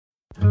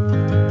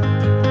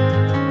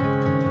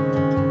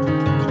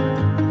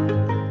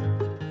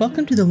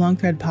Welcome to the Long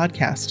Thread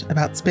podcast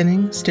about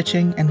spinning,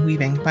 stitching, and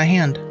weaving by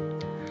hand.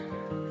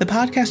 The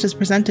podcast is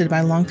presented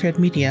by Long Thread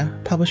Media,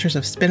 publishers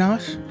of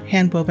Spin-Off,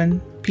 Handwoven,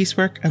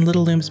 Piecework, and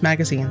Little Looms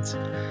magazines.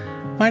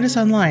 Find us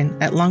online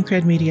at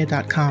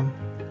longthreadmedia.com.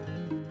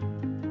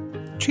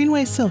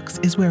 Trinway Silks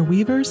is where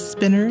weavers,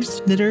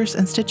 spinners, knitters,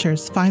 and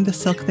stitchers find the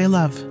silk they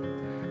love.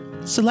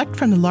 Select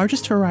from the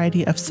largest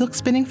variety of silk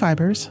spinning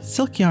fibers,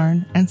 silk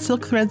yarn, and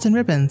silk threads and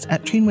ribbons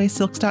at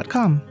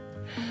trinwaysilks.com.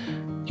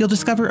 You'll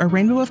discover a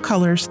rainbow of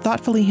colors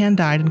thoughtfully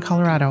hand-dyed in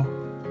Colorado.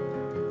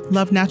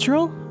 Love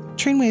natural?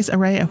 Trinway's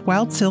array of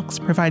wild silks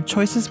provide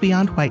choices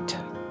beyond white.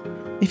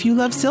 If you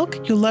love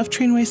silk, you'll love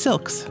Trinway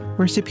Silks,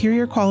 where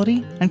superior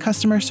quality and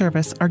customer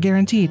service are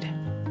guaranteed.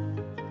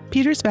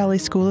 Peters Valley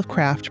School of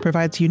Craft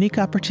provides unique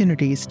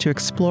opportunities to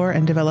explore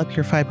and develop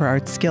your fiber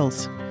arts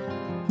skills.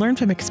 Learn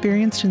from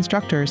experienced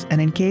instructors and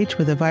engage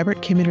with a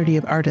vibrant community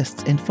of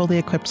artists in fully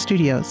equipped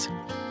studios.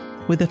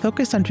 With a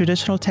focus on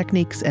traditional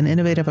techniques and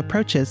innovative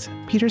approaches,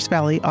 Peters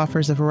Valley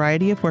offers a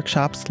variety of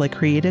workshops like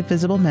creative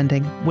visible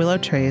mending, willow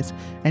trays,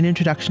 and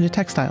introduction to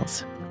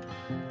textiles.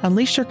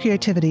 Unleash your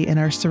creativity in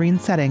our serene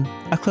setting,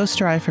 a close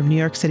drive from New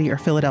York City or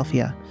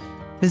Philadelphia.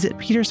 Visit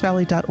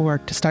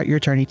petersvalley.org to start your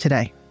journey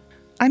today.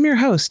 I'm your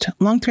host,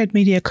 Long Thread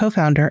Media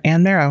co-founder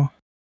Ann Marrow.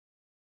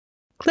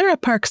 Clara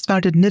Parks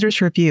founded Knitters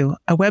Review,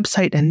 a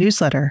website and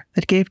newsletter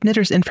that gave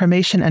knitters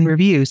information and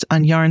reviews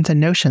on yarns and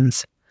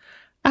notions.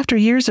 After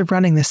years of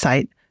running the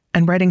site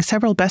and writing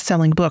several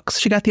best-selling books,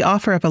 she got the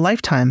offer of a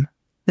lifetime,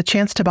 the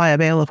chance to buy a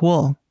bale of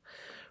wool.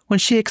 When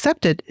she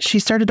accepted, she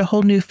started a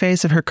whole new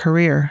phase of her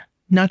career,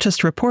 not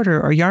just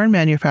reporter or yarn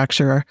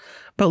manufacturer,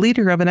 but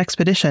leader of an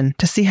expedition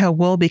to see how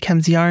wool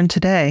becomes yarn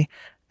today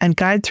and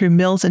guide through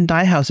mills and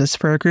dye houses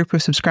for a group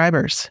of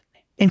subscribers.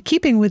 In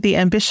keeping with the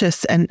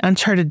ambitious and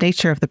uncharted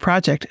nature of the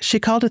project, she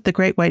called it the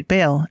Great White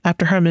Bale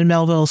after Herman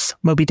Melville's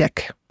Moby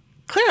Dick.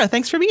 Clara,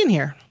 thanks for being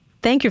here.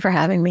 Thank you for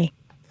having me.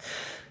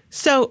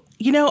 So,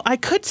 I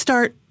could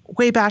start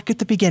way back at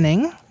the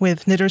beginning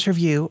with Knitters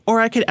Review,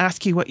 or I could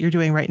ask you what you're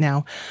doing right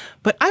now.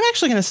 But I'm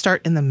actually going to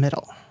start in the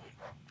middle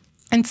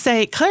and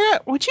say,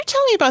 Clara, would you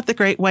tell me about the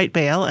Great White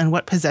Bale and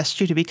what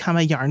possessed you to become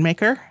a yarn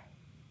maker?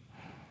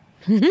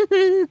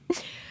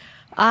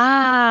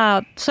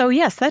 So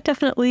yes, that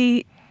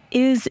definitely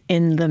is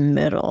in the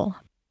middle.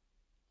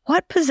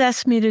 What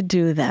possessed me to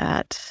do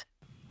that?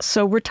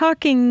 So we're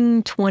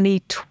talking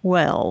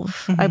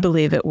 2012, I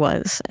believe it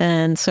was.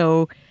 And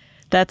so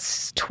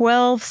that's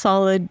 12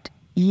 solid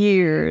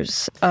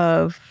years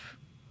of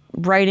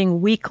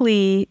writing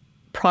weekly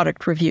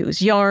product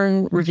reviews,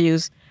 yarn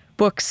reviews,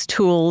 books,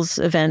 tools,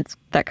 events,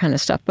 that kind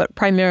of stuff. But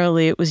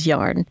primarily it was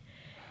yarn.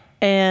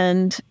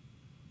 And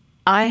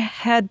I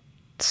had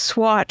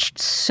swatched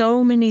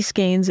so many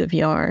skeins of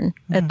yarn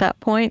at that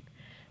point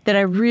that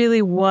I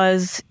really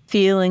was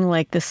feeling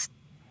like this,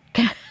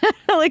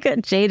 like a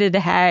jaded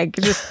hag.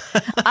 Just,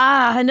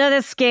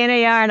 another skein of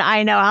yarn.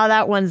 I know how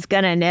that one's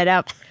going to knit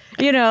up.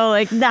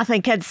 Like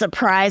nothing can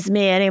surprise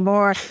me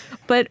anymore.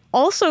 But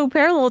also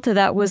parallel to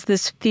that was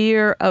this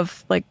fear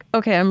of like,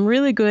 okay, I'm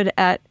really good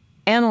at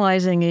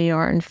analyzing a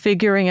yarn,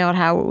 figuring out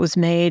how it was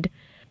made,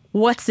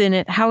 what's in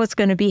it, how it's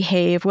going to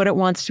behave, what it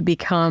wants to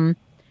become.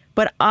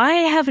 But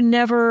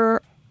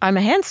I'm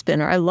a hand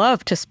spinner. I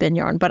love to spin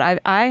yarn, but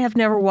I have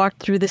never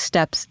walked through the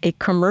steps a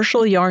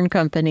commercial yarn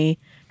company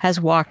has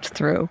walked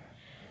through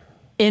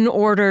in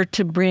order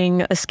to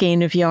bring a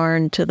skein of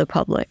yarn to the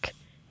public.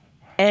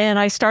 And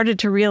I started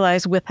to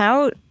realize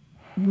without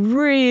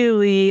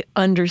really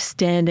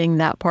understanding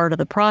that part of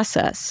the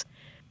process,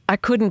 I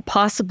couldn't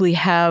possibly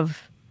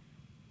have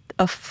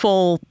a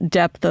full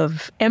depth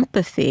of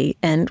empathy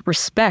and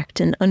respect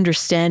and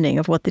understanding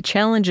of what the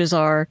challenges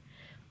are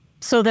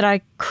so that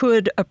I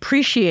could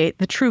appreciate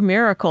the true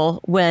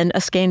miracle when a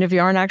skein of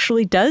yarn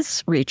actually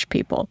does reach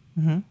people.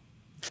 Mm-hmm.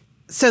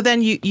 So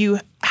then you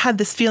had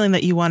this feeling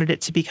that you wanted it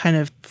to be kind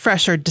of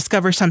fresh or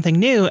discover something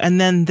new, and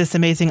then this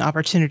amazing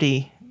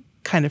opportunity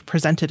kind of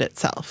presented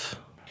itself.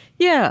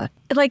 Yeah.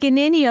 Like in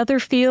any other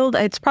field,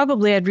 I'd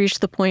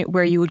reached the point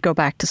where you would go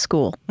back to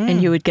school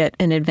and you would get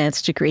an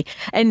advanced degree.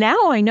 And now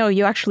I know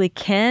you actually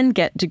can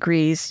get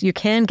degrees. You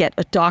can get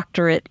a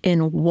doctorate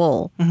in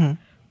wool.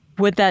 Mm-hmm.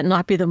 Would that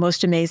not be the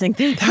most amazing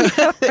thing?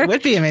 It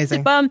would be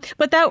amazing.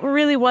 But that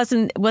really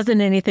wasn't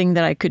anything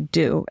that I could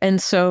do. And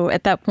so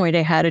at that point,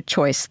 I had a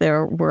choice.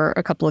 There were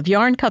a couple of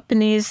yarn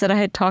companies that I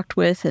had talked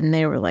with, and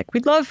they were like,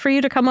 we'd love for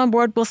you to come on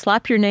board. We'll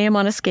slap your name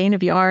on a skein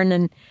of yarn.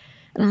 And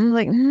I'm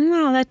like,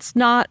 no,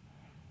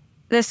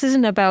 this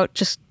isn't about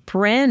just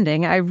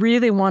branding. I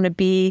really want to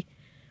be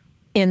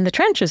in the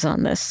trenches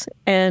on this.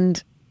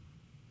 And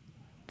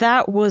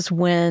that was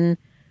when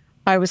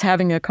I was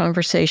having a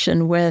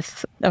conversation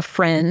with a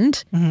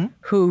friend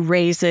who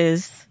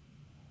raises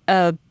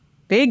a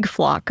big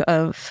flock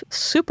of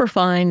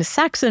superfine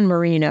Saxon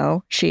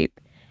merino sheep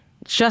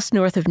just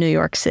north of New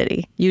York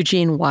City,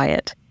 Eugene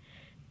Wyatt.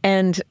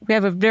 And we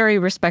have a very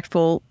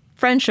respectful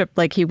friendship.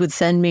 Like, he would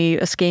send me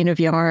a skein of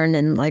yarn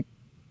and like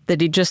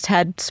that he just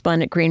had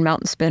spun at Green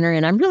Mountain Spinner,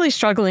 and I'm really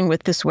struggling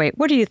with this weight.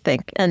 What do you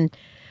think? And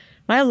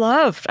I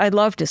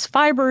loved his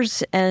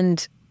fibers,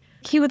 and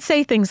he would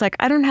say things like,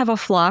 I don't have a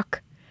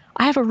flock,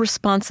 I have a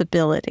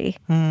responsibility.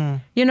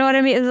 You know what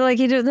I mean? It's like,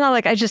 it's not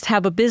like I just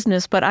have a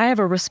business, but I have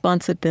a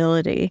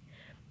responsibility.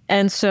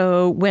 And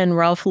so when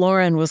Ralph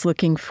Lauren was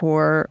looking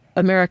for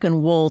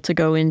American wool to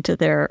go into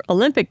their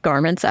Olympic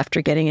garments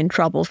after getting in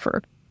trouble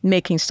for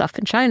making stuff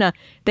in China,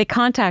 they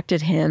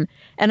contacted him.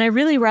 And I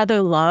really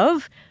rather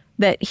love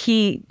that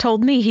he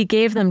told me he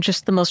gave them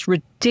just the most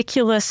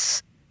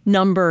ridiculous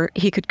number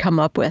he could come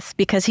up with,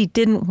 because he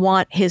didn't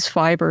want his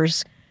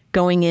fibers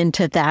going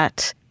into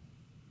that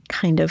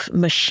kind of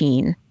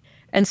machine.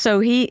 And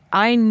so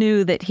I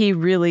knew that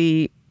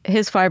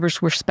his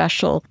fibers were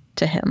special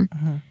to him.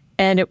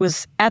 And it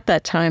was at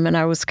that time, and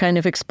I was kind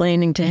of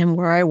explaining to him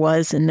where I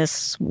was in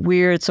this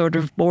weird sort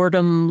of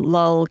boredom,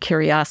 lull,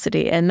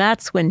 curiosity. And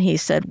that's when he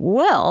said,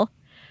 well,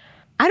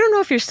 I don't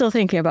know if you're still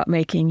thinking about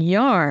making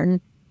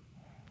yarn,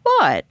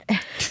 but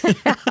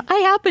I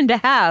happen to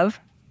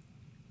have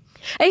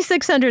a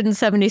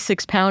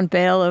 676-pound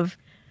bale of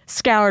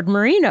scoured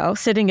merino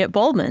sitting at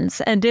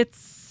Bowman's, and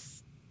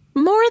it's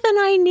more than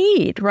I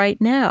need right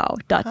now, ...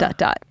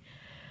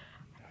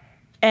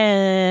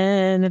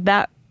 And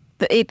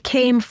it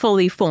came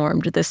fully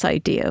formed, this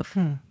idea of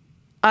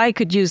I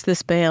could use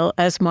this bale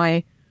as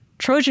my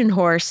Trojan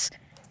horse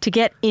to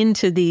get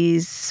into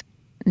these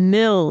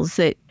mills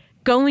that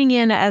going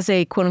in as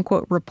a quote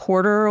unquote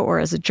reporter or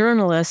as a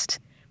journalist,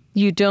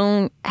 you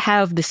don't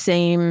have the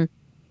same,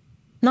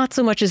 not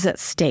so much as at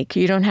stake.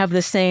 You don't have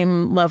the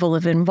same level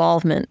of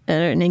involvement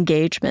and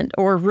engagement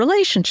or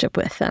relationship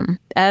with them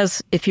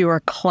as if you were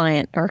a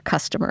client or a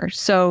customer.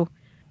 So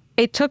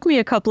it took me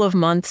a couple of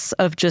months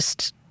of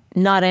just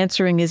not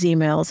answering his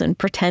emails and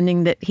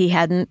pretending that he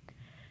hadn't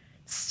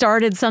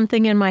started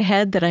something in my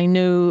head that I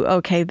knew,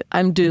 okay,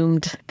 I'm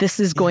doomed. This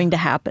is going to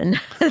happen.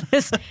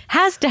 This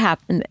has to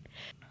happen.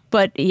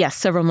 But yes,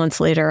 several months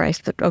later, I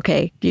said,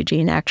 okay,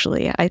 Eugene,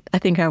 actually, I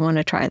think I want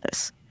to try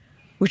this.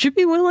 Would you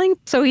be willing?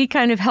 So he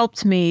kind of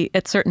helped me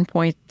at certain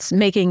points,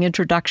 making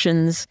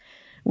introductions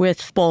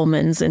with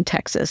Bowman's in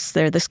Texas.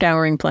 They're the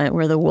scouring plant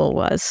where the wool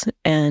was,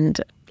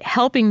 and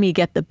helping me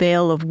get the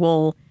bale of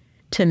wool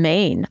to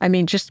Maine. I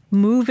mean, just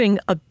moving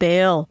a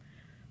bale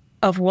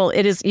of wool,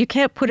 you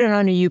can't put it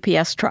on a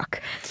UPS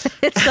truck.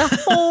 It's a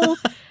whole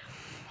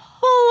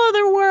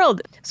other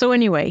world. So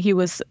anyway, he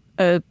was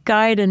a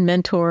guide and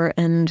mentor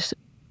and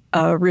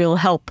a real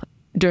help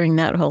during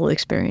that whole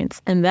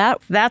experience. And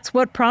that's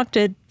what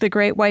prompted the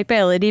Great White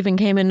Bale. It even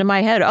came into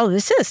my head,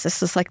 this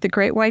is like the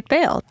Great White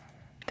Bale.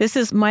 This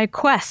is my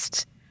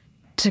quest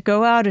to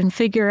go out and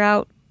figure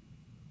out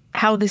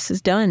how this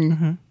is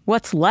done,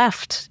 what's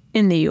left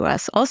in the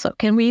U.S. Also,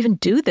 can we even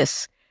do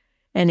this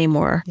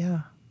anymore?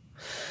 Yeah.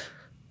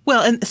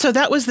 Well, and so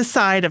that was the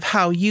side of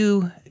how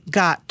you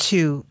got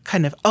to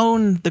kind of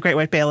own the Great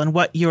White Bale and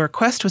what your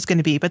quest was going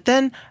to be. But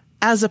then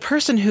as a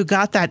person who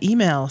got that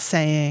email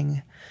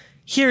saying,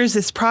 here's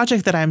this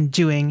project that I'm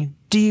doing,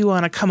 do you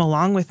want to come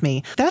along with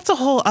me? That's a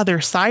whole other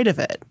side of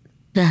it.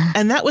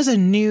 And that was a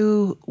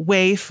new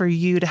way for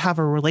you to have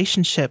a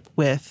relationship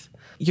with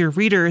your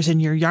readers and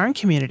your yarn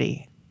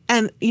community.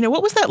 And,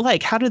 what was that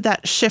like? How did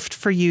that shift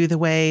for you, the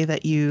way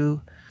that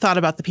you thought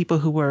about the people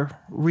who were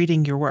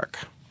reading your work?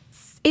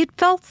 It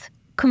felt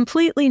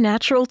completely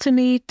natural to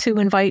me to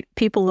invite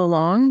people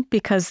along,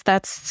 because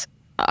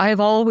I've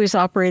always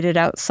operated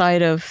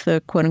outside of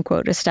the quote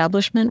unquote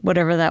establishment,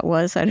 whatever that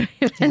was. I don't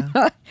even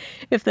know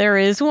if there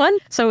is one.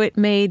 So it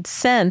made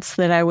sense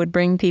that I would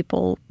bring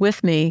people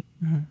with me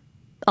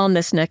on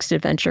this next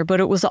adventure. But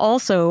it was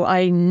also,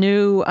 I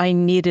knew I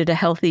needed a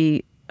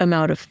healthy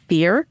amount of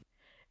fear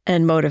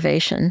and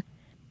motivation.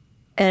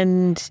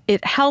 And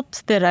it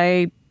helped that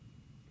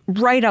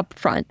right up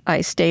front,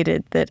 I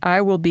stated that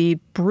I will be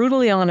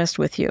brutally honest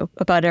with you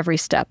about every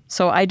step.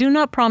 So I do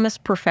not promise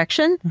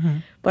perfection,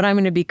 but I'm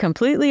going to be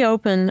completely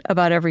open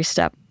about every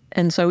step.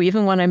 And so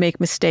even when I make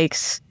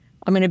mistakes,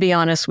 I'm going to be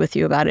honest with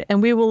you about it,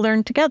 and we will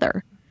learn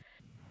together.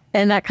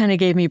 And that kind of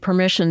gave me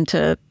permission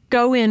to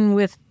go in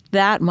with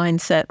that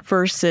mindset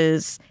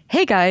versus,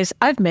 hey guys,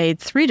 I've made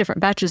 3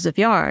 different batches of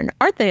yarn.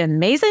 Aren't they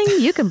amazing?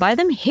 You can buy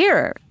them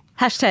here.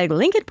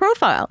 #link in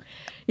profile.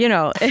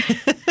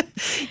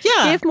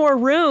 Give more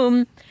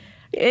room.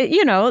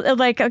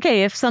 Like,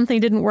 okay, if something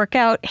didn't work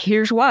out,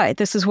 here's why.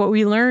 This is what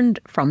we learned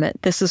from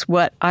it. This is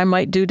what I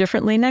might do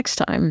differently next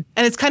time.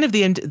 And it's kind of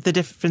the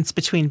difference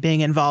between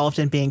being involved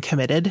and being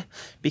committed,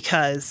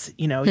 because,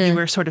 you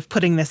were sort of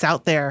putting this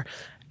out there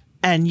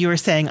and you were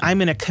saying, I'm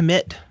going to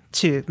commit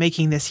to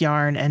making this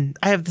yarn. And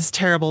I have this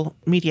terrible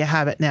media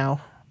habit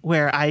now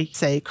where I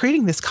say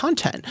creating this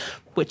content,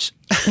 which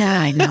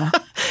yeah, I know.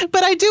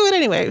 But I do it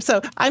anyway.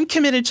 So I'm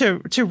committed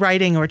to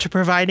writing or to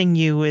providing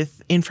you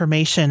with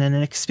information and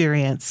an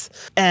experience.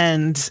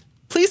 And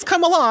please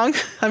come along.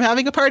 I'm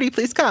having a party.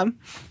 Please come.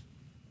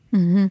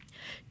 And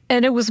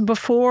it was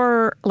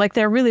before,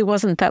 there really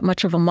wasn't that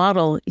much of a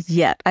model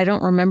yet. I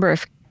don't remember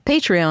if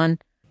Patreon,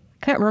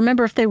 can't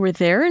remember if they were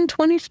there in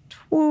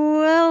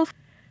 2012.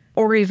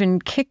 or even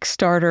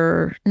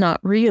Kickstarter, not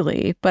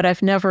really, but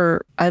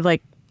I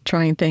like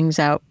trying things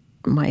out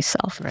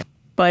myself. Right.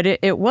 But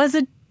it was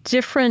a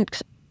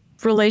different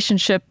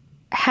relationship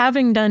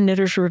having done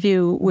Knitter's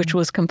Review, which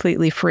was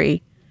completely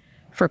free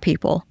for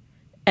people.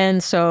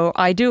 And so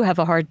I do have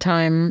a hard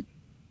time,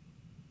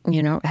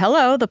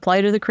 hello, the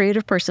plight of the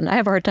creative person. I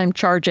have a hard time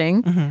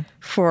charging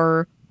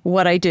for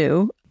what I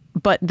do.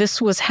 But this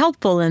was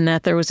helpful in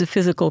that there was a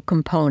physical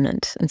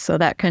component. And so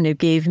that kind of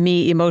gave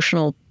me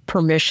emotional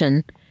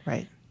permission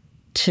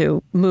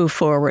to move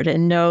forward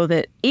and know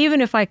that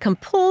even if I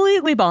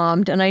completely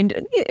bombed, and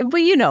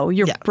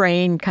your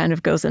brain kind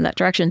of goes in that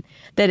direction,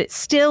 that it's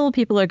still,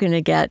 people are going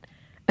to get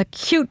a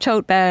cute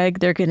tote bag.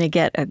 They're going to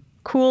get a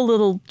cool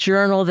little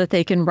journal that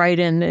they can write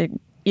in.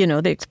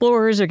 The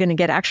explorers are going to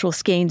get actual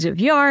skeins of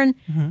yarn,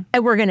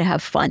 and we're going to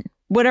have fun,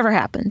 whatever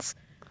happens.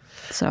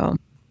 So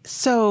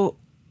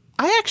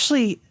I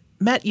actually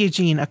met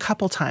Eugene a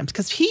couple times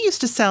because he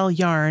used to sell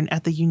yarn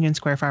at the Union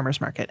Square Farmers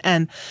Market.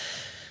 And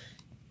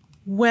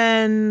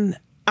when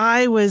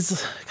I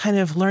was kind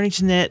of learning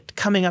to knit,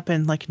 coming up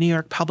in like New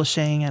York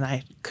publishing, and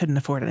I couldn't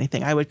afford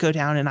anything, I would go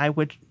down and I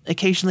would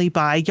occasionally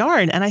buy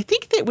yarn. And I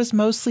think that it was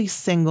mostly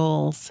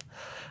singles.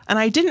 And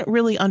I didn't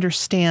really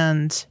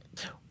understand.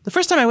 The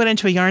first time I went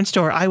into a yarn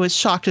store, I was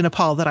shocked and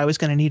appalled that I was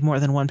going to need more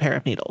than one pair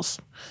of needles.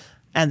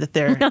 And that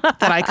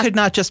that I could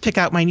not just pick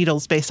out my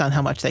needles based on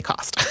how much they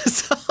cost.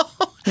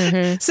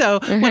 So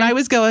when I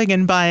was going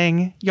and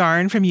buying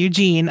yarn from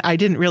Eugene, I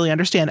didn't really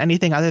understand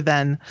anything other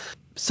than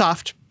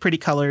soft, pretty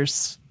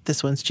colors.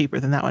 This one's cheaper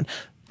than that one.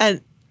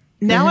 And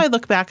now I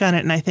look back on it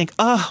and I think,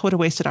 oh, what a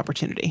wasted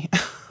opportunity.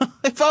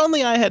 If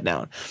only I had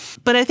known.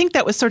 But I think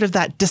that was sort of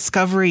that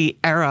discovery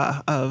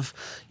era of,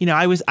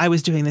 I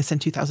was doing this in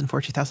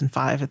 2004,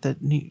 2005 at the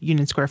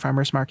Union Square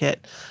Farmers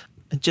Market,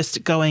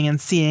 just going and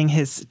seeing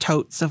his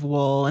totes of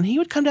wool. And he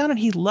would come down and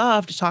he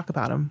loved to talk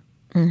about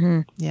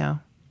them. Yeah.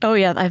 Oh,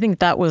 yeah. I think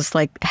that was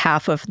like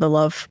half of the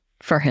love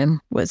for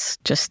him, was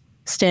just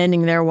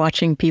standing there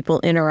watching people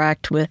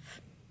interact with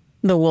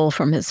the wool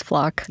from his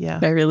flock. Yeah.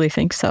 I really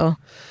think so.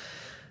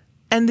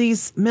 And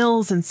these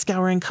mills and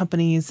scouring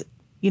companies,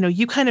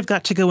 you kind of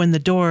got to go in the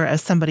door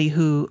as somebody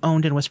who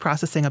owned and was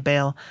processing a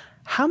bale.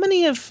 How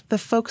many of the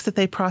folks that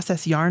they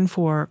process yarn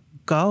for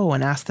go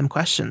and ask them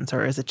questions?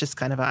 Or is it just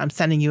kind of I'm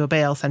sending you a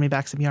bale, send me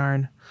back some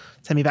yarn,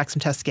 send me back some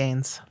test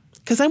skeins?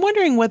 Because I'm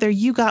wondering whether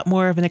you got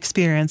more of an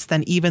experience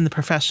than even the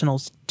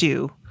professionals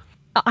do.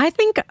 I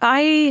think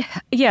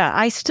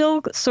I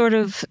still sort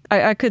of,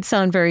 I could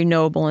sound very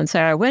noble and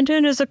say I went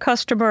in as a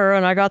customer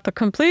and I got the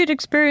complete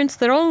experience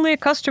that only a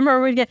customer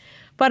would get.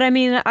 But I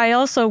mean, I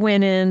also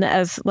went in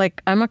as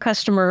like, I'm a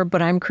customer,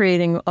 but I'm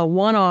creating a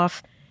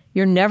one-off.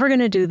 You're never going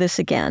to do this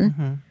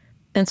again.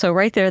 And so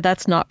right there,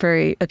 that's not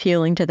very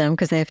appealing to them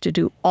because they have to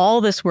do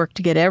all this work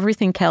to get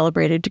everything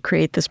calibrated to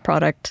create this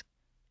product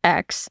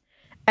X.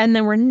 And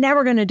then we're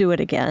never going to do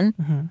it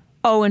again.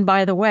 Oh, and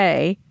by the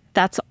way,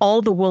 that's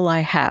all the wool I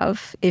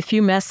have. If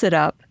you mess it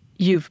up,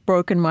 you've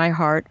broken my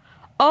heart.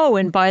 Oh,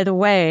 and by the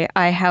way,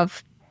 I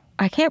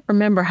can't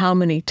remember how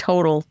many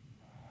total,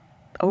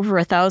 over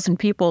 1,000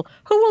 people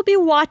who will be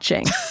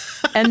watching.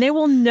 And they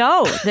will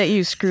know that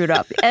you screwed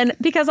up. And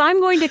because I'm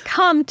going to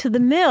come to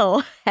the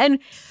mill and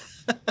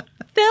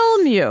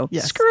film you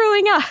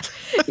screwing up.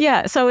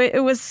 Yeah. So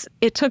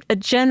it took a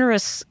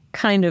generous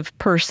kind of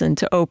person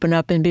to open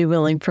up and be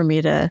willing for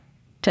me to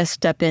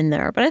step in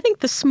there. But I think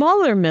the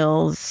smaller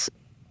mills,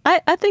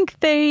 I think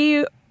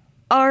they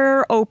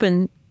are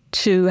open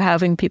to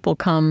having people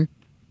come,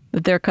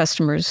 their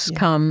customers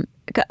come.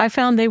 I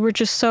found they were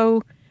just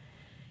so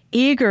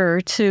eager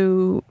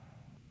to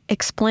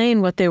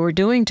explain what they were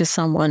doing to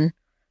someone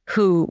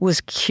who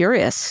was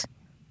curious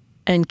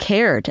and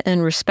cared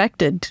and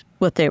respected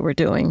what they were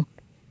doing.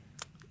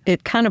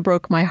 It kind of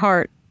broke my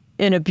heart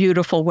in a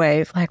beautiful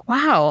way. Like,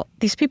 wow,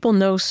 these people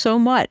know so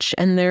much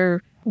and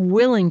they're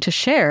willing to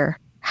share.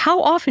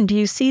 How often do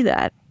you see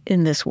that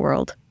in this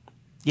world?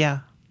 Yeah.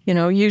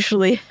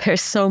 Usually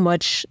there's so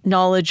much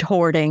knowledge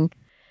hoarding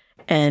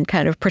and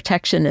kind of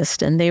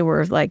protectionist, and they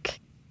were like,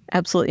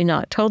 absolutely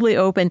not, totally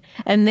open.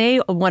 And they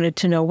wanted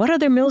to know, what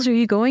other mills are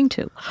you going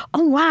to?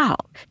 Oh, wow.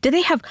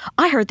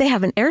 I heard they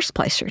have an air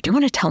splicer. Do you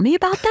want to tell me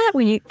about that?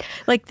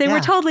 They were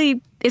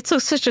totally, it's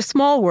such a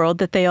small world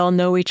that they all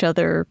know each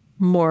other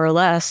more or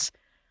less.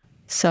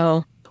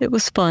 So it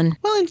was fun.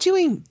 Well, and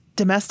doing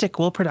domestic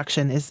wool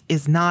production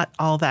is not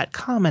all that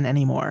common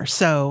anymore.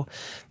 So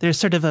there's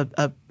sort of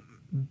a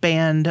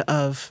band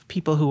of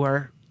people who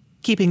are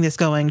keeping this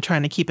going,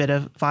 trying to keep it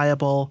a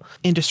viable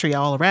industry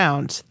all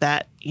around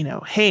that,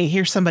 hey,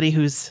 here's somebody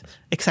who's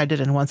excited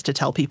and wants to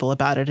tell people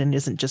about it and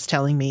isn't just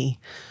telling me,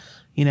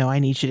 I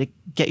need you to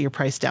get your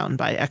price down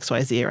by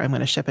XYZ or I'm going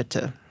to ship it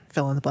to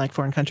fill in the blank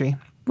foreign country.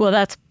 Well,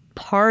 that's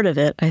part of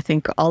it. I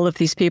think all of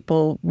these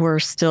people were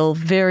still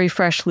very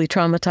freshly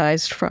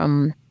traumatized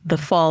from the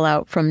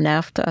fallout from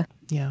NAFTA.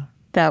 Yeah.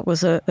 That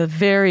was a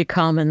very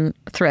common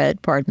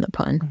thread, pardon the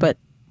pun, but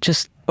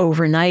just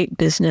overnight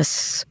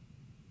business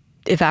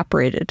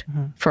evaporated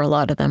for a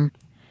lot of them.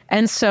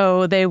 And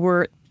so they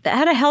were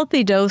had a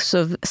healthy dose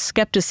of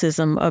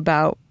skepticism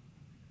about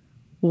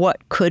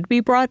what could be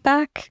brought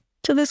back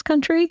to this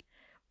country,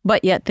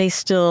 but yet they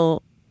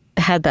still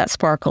had that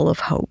sparkle of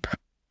hope.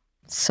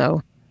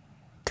 So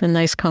it's a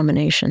nice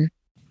combination.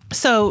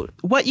 So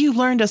what you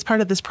learned as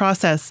part of this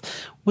process,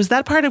 was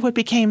that part of what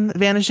became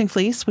Vanishing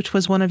Fleece, which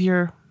was one of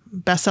your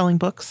best-selling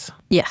books?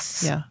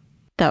 Yes. Yeah.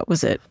 That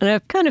was it. And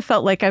I've kind of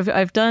felt like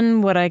I've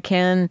done what I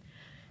can.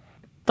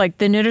 Like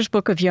the Knitter's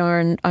Book of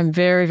Yarn, I'm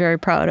very, very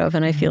proud of,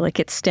 and I feel like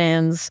it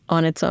stands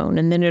on its own.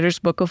 And the Knitter's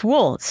Book of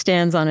Wool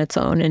stands on its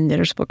own, and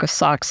Knitter's Book of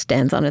Socks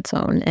stands on its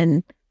own,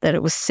 and that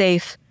it was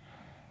safe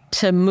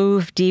to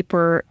move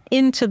deeper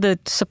into the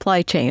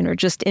supply chain or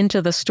just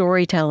into the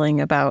storytelling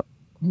about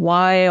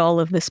why all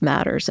of this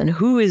matters and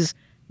who is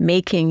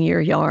making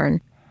your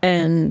yarn.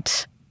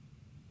 And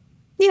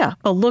yeah,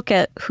 a look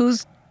at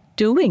who's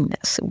doing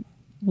this,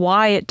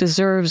 why it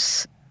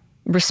deserves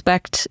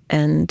respect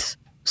and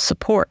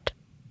support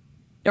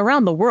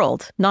around the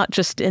world, not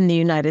just in the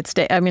United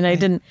States. I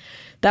mean,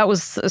 that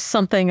was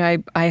something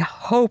I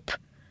hope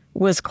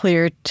was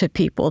clear to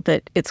people,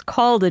 that it's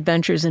called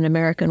Adventures in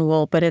American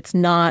Wool, but it's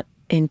not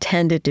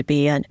intended to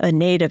be a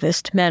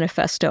nativist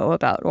manifesto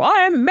about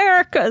why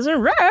America's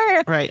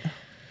right.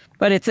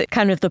 But it's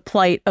kind of the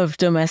plight of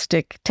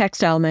domestic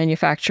textile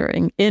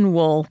manufacturing in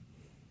wool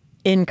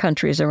in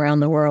countries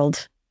around the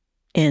world.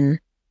 When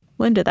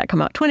did that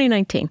come out?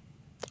 2019.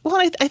 Well,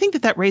 I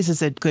think that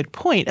raises a good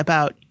point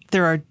about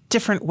there are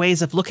different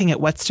ways of looking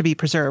at what's to be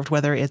preserved,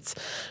 whether it's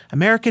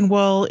American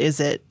wool, is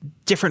it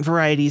different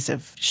varieties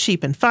of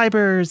sheep and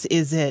fibers,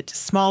 is it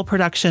small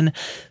production?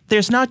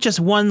 There's not just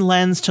one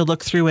lens to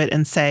look through it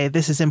and say,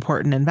 this is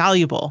important and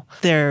valuable.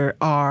 There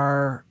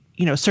are,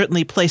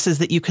 certainly places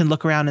that you can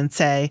look around and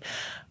say,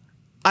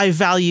 I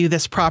value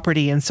this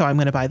property and so I'm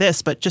going to buy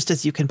this. But just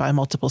as you can buy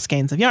multiple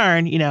skeins of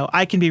yarn,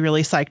 I can be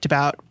really psyched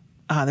about,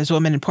 there's a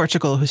woman in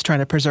Portugal who's trying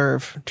to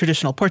preserve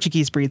traditional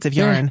Portuguese breeds of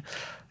yarn.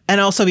 And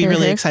also be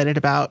really excited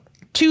about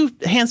 2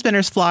 hand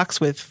spinners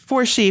flocks with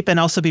 4 sheep, and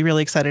also be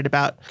really excited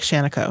about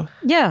Shaniko.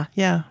 Yeah.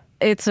 Yeah.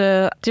 It's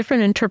a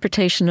different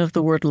interpretation of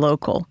the word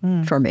local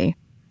for me,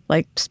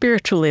 like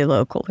spiritually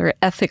local or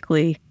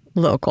ethically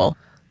local.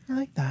 I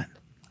like that.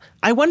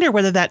 I wonder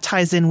whether that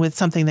ties in with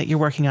something that you're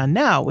working on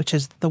now, which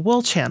is the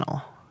Wool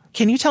Channel.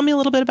 Can you tell me a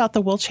little bit about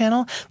the Wool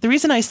Channel? The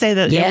reason I say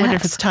that I wonder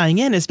if it's tying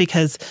in is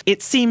because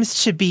it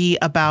seems to be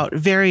about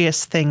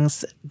various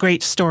things,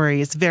 great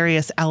stories,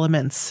 various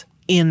elements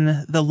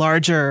in the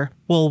larger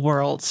wool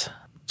world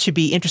to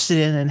be interested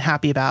in and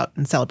happy about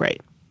and celebrate.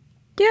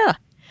 Yeah.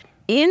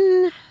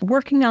 In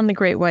working on the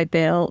Great White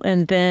Bale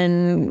and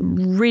then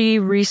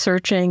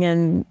researching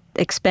and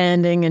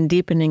expanding and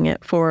deepening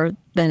it for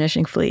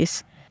Vanishing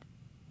Fleece,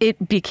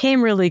 it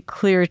became really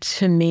clear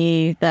to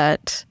me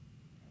that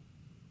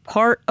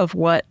part of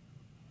what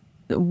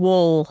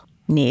wool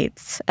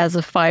needs as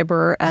a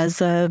fiber,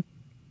 as a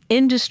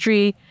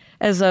industry,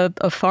 as a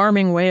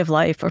farming way of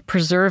life, of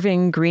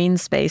preserving green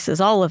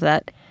spaces, all of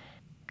that,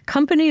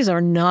 companies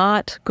are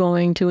not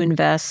going to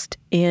invest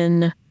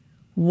in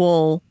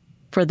wool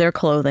for their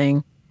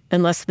clothing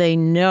unless they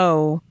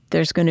know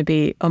there's going to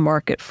be a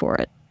market for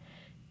it.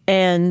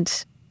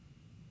 And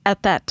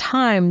at that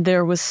time,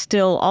 there was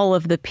still all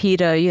of the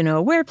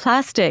PETA, wear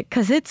plastic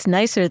because it's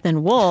nicer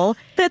than wool.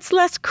 That's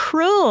less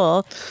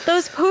cruel.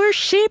 Those poor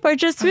sheep are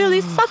just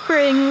really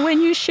suffering when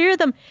you shear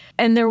them.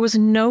 And there was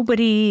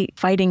nobody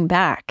fighting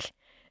back.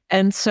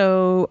 And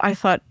so I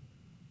thought,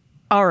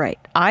 all right,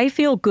 I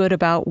feel good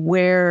about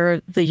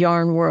where the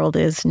yarn world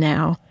is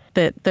now,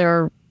 that there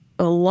are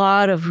a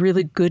lot of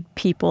really good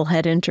people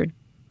had entered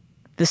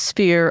the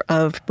sphere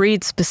of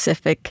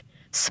breed-specific,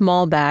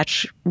 small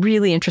batch,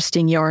 really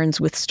interesting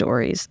yarns with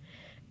stories.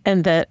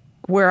 And that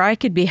where I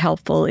could be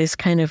helpful is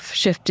kind of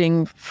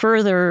shifting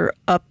further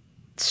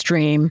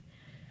upstream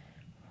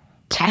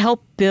to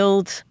help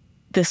build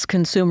this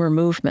consumer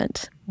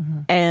movement.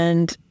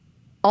 And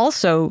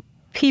also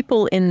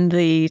people in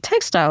the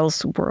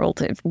textiles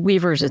world,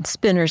 weavers and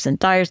spinners and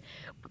dyers,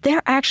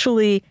 they're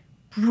actually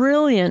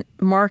brilliant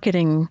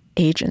marketing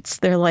agents.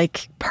 They're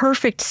like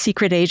perfect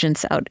secret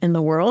agents out in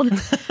the world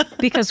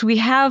because we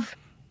have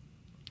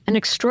an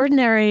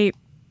extraordinary,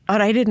 what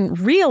I didn't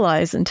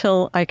realize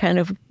until I kind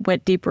of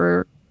went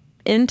deeper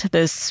into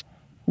this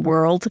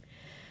world,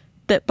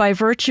 that by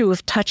virtue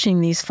of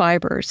touching these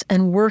fibers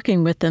and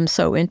working with them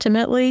so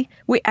intimately,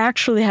 we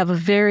actually have a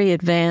very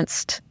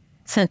advanced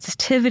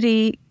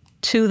sensitivity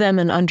to them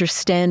and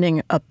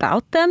understanding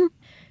about them.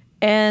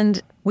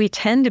 And we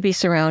tend to be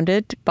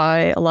surrounded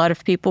by a lot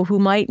of people who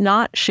might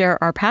not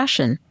share our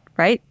passion,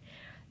 right?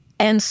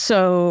 And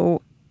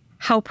so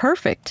how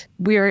perfect.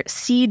 We're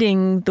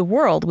seeding the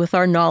world with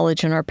our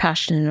knowledge and our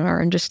passion and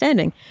our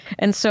understanding.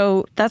 And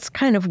so that's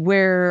kind of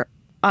where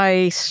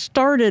I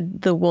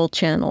started the Wool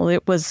Channel.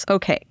 It was,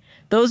 okay,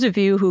 those of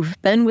you who've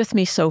been with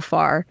me so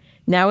far,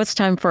 now it's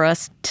time for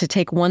us to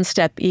take one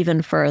step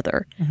even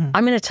further.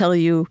 I'm going to tell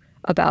you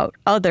about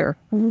other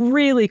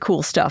really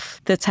cool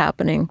stuff that's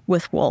happening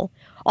with wool,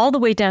 all the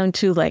way down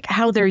to like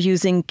how they're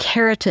using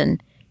keratin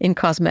in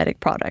cosmetic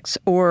products,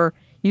 or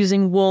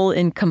using wool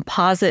in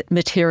composite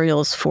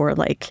materials for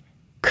like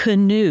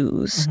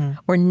canoes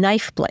or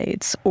knife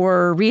blades,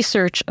 or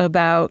research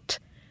about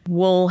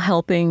wool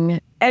helping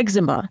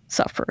eczema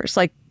sufferers,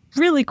 like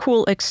really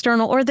cool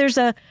external, or there's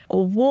a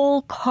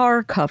wool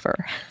car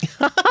cover.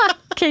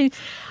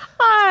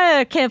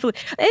 I can't believe.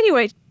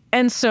 Anyway,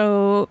 and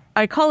so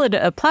I call it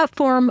a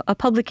platform, a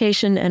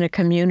publication, and a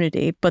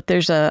community. But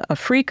there's a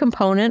free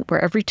component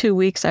where every 2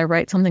 weeks I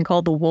write something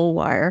called the Wool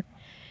Wire.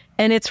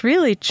 And it's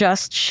really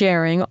just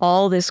sharing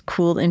all this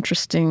cool,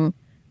 interesting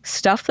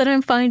stuff that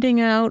I'm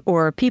finding out,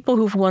 or people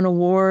who've won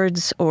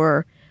awards,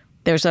 or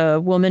there's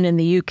a woman in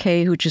the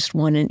UK who just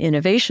won an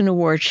innovation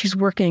award. She's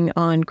working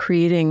on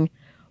creating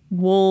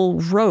wool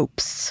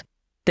ropes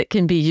that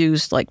can be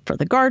used like for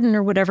the garden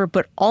or whatever,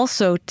 but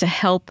also to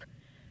help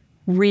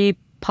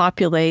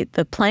repopulate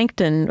the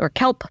plankton or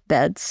kelp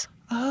beds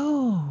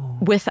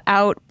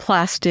without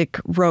plastic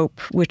rope,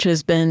 which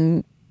has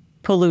been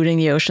polluting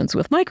the oceans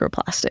with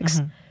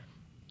microplastics.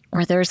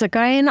 Or there's a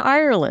guy in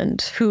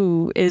Ireland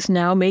who is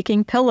now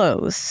making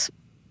pillows,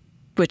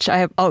 which I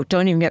have,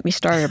 don't even get me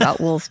started about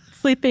wool,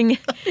 sleeping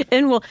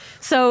in wool.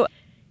 So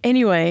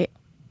anyway,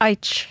 I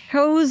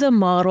chose a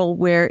model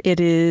where it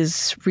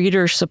is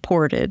reader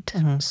supported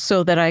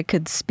so that I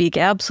could speak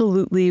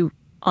absolutely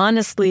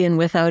honestly and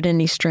without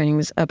any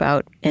strings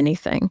about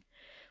anything.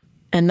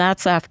 And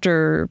that's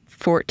after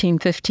 14,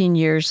 15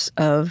 years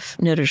of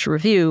Knitter's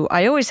Review.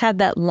 I always had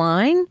that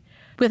line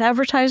with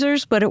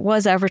advertisers, but it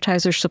was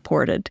advertiser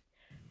supported.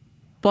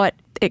 But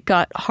it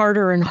got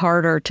harder and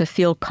harder to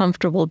feel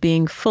comfortable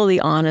being fully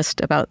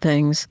honest about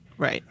things.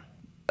 Right.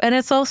 And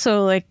it's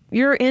also like,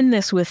 you're in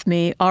this with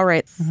me. All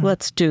right,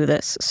 let's do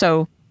this.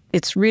 So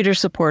it's reader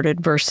supported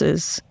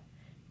versus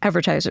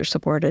advertiser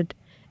supported.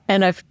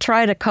 And I've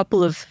tried a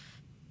couple of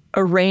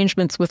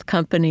arrangements with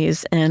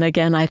companies. And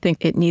again, I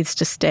think it needs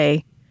to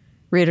stay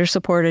reader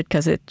supported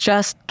because it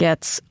just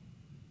gets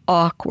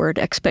awkward.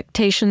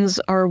 Expectations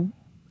are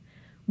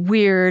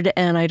weird.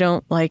 And I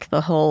don't like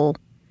the whole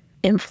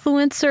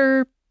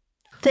influencer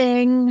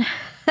thing.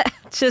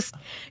 Just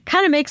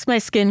kind of makes my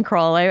skin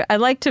crawl. I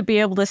like to be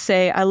able to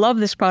say, I love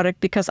this product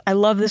because I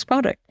love this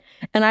product.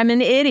 And I'm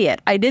an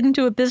idiot. I didn't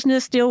do a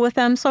business deal with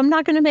them, so I'm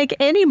not going to make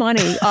any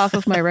money off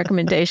of my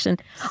recommendation.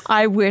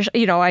 I wish,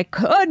 I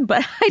could,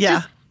 but I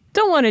just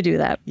don't want to do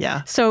that.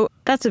 Yeah. So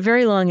that's a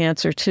very long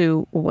answer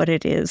to what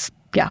it is.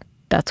 Yeah,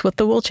 that's what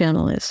the Wool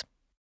Channel is.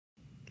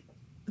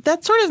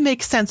 That sort of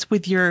makes sense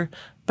with your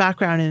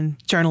background in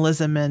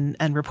journalism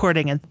and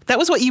reporting. And that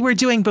was what you were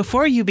doing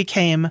before you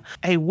became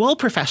a wool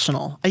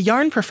professional, a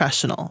yarn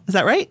professional. Is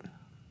that right?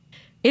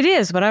 It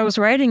is, but I was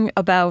writing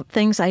about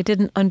things I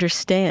didn't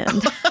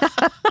understand.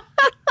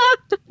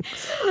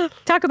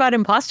 Talk about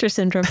imposter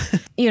syndrome.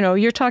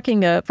 You're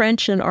talking a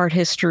French and art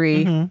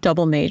history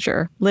double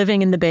major,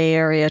 living in the Bay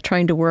Area,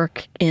 trying to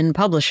work in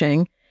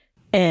publishing.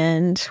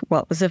 And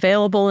what was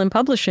available in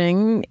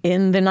publishing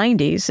in the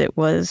 90s, it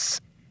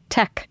was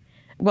tech.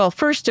 Well,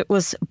 first it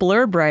was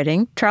blurb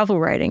writing, travel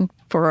writing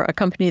for a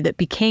company that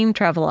became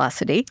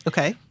Travelocity.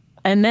 Okay.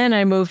 And then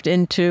I moved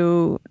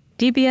into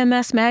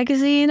DBMS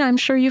Magazine. I'm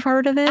sure you've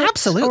heard of it.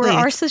 Absolutely. Or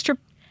our sister.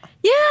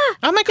 Yeah.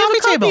 On my coffee have a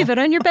copy table. of it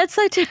on your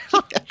bedside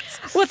table. Yes.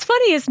 What's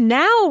funny is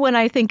now when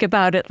I think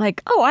about it,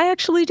 like, I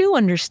actually do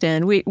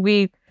understand.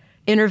 We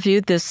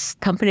interviewed this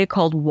company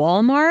called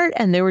Walmart,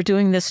 and they were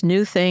doing this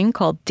new thing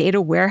called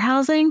data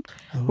warehousing,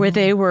 where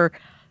they were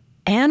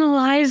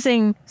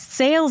analyzing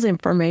sales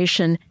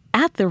information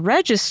at the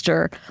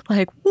register.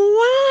 Like,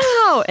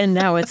 wow. And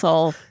now it's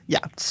all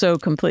so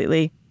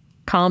completely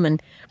common.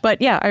 But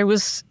yeah, I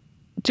was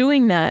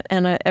doing that.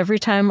 And every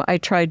time I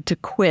tried to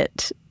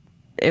quit,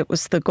 it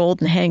was the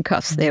golden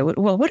handcuffs. They would,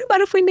 well, what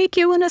about if we make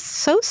you an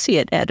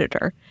associate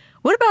editor?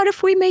 What about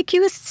if we make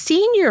you a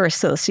senior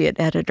associate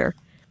editor?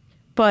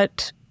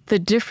 But the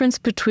difference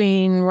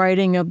between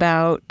writing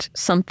about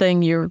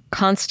something you're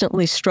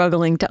constantly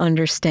struggling to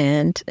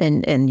understand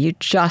and you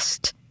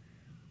just,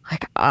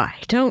 like, I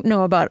don't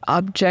know about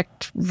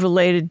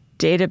object-related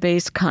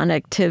database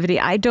connectivity.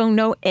 I don't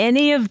know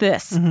any of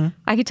this.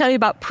 I can tell you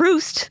about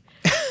Proust.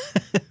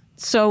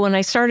 So when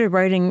I started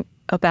writing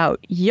about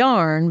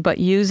yarn, but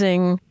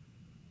using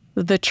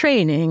the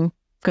training,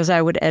 because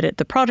I would edit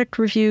the product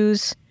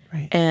reviews,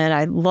 and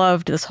I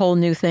loved this whole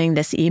new thing,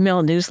 this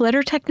email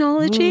newsletter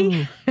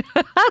technology.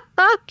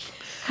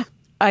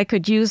 I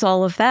could use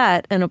all of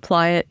that and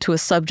apply it to a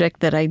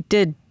subject that I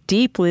did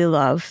deeply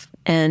love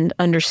and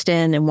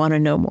understand and want to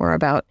know more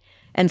about.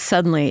 And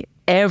suddenly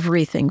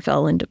everything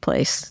fell into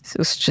place. It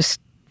was just,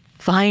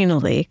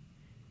 finally,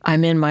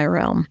 I'm in my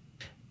realm.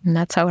 And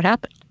that's how it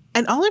happened.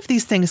 And all of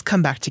these things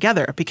come back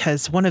together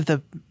because one of the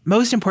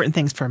most important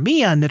things for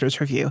me on Knitter's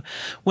Review,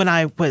 when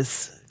I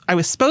was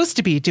supposed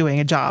to be doing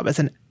a job as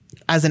an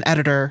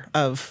editor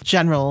of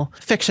general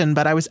fiction,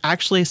 but I was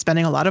actually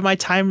spending a lot of my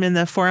time in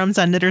the forums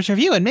on Knitter's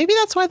Review. And maybe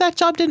that's why that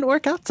job didn't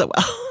work out so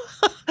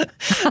well.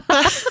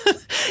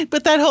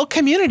 But that whole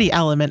community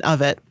element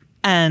of it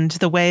and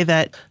the way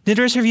that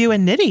Knitter's Review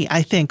and Knitty,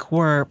 I think,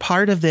 were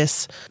part of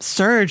this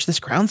surge, this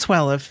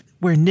groundswell of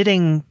where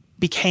knitting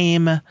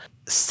became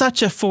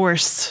such a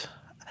force.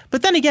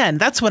 But then again,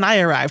 that's when I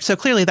arrived. So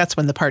clearly that's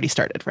when the party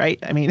started, right?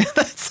 I mean,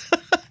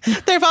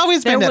 there've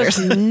always been knitters.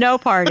 There was no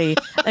party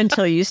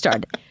until you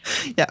started.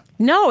 Yeah.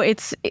 No,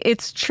 it's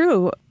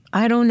true.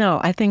 I don't know.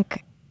 I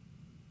think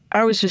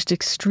I was just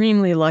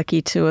extremely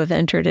lucky to have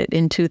entered it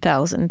in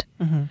 2000.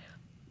 Mm-hmm.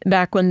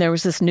 Back when there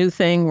was this new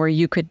thing where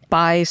you could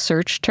buy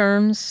search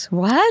terms.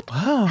 What?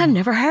 Wow. I've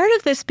never heard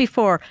of this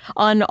before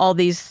on all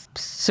these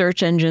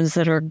search engines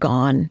that are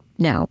gone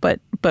now. But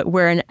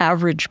where an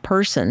average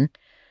person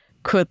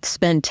could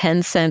spend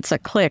 10 cents a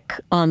click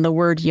on the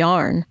word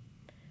yarn.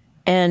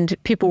 And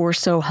people were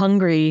so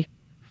hungry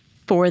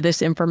for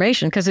this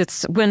information because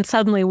it's when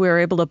suddenly we were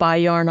able to buy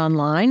yarn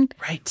online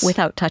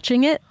without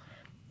touching it.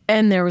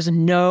 And there was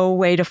no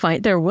way to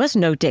find, there was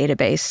no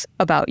database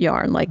about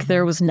yarn. Like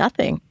there was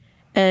nothing.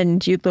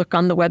 And you'd look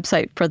on the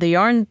website for the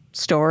yarn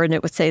store and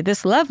it would say,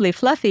 this lovely,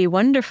 fluffy,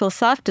 wonderful,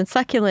 soft and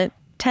succulent,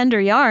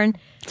 tender yarn.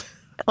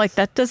 Like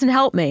that doesn't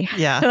help me.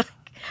 Yeah.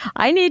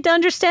 I need to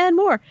understand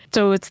more.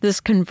 So it's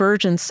this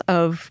convergence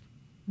of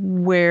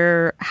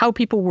how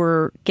people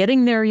were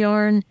getting their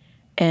yarn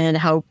and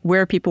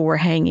where people were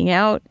hanging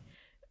out.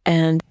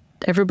 And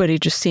everybody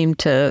just seemed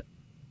to,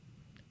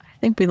 I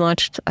think I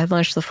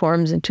launched the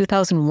forums in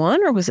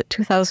 2001 or was it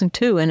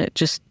 2002? And it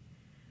just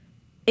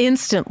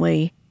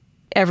instantly,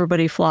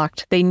 everybody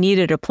flocked. They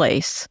needed a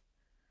place.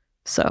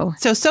 So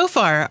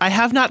far, I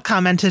have not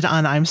commented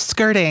on I'm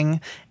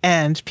skirting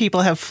and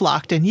people have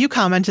flocked and you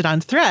commented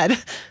on thread,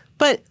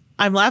 but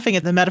I'm laughing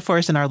at the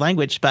metaphors in our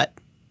language, but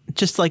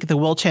just like the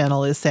wool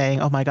channel is saying,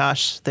 oh my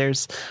gosh,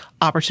 there's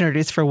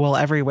opportunities for wool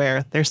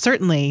everywhere. There's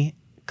certainly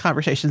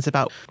conversations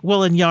about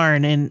wool and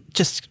yarn and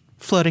just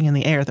floating in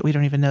the air that we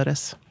don't even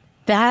notice.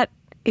 That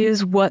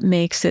is what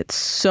makes it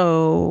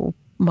so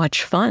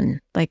much fun.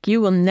 Like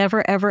you will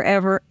never, ever,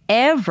 ever,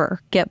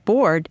 ever get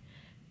bored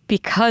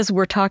because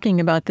we're talking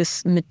about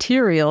this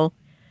material,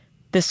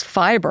 this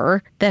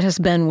fiber that has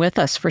been with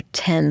us for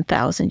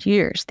 10,000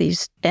 years.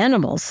 These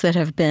animals that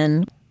have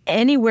been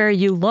anywhere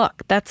you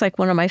look. That's like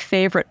one of my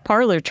favorite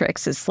parlor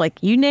tricks. It's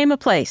like you name a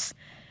place,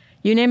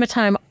 you name a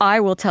time, I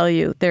will tell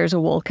you there's a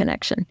wool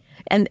connection.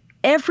 And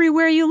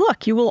everywhere you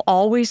look, you will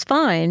always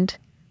find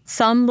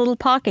some little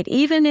pocket.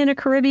 Even in a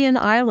Caribbean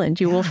island,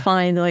 you will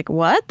find like,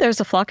 what? There's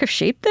a flock of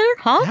sheep there?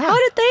 Huh? Yeah. How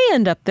did they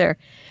end up there?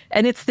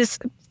 And it's this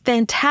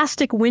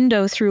fantastic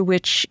window through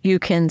which you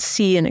can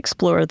see and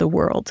explore the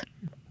world.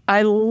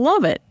 I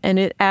love it. And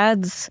it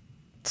adds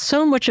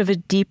so much of a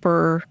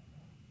deeper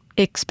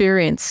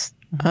experience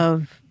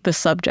of the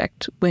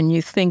subject when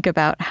you think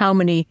about how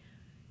many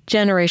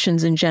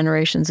generations and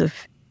generations of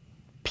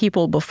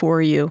people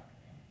before you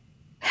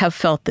have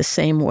felt the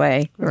same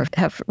way or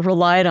have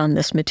relied on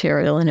this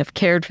material and have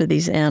cared for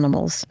these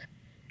animals.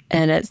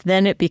 And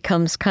then it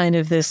becomes kind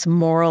of this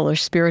moral or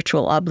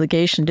spiritual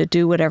obligation to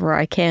do whatever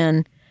I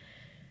can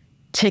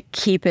to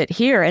keep it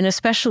here. And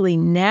especially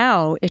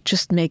now, it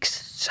just makes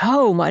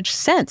so much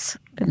sense.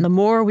 And the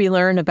more we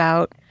learn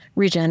about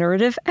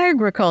regenerative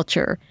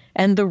agriculture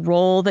and the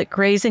role that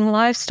grazing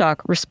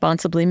livestock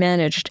responsibly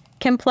managed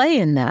can play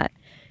in that.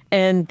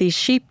 And these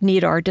sheep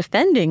need our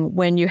defending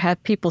when you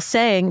have people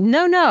saying,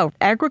 no,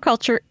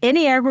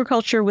 any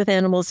agriculture with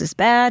animals is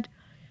bad.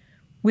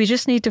 We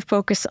just need to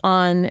focus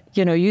on,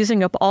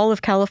 using up all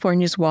of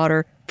California's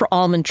water for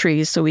almond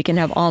trees so we can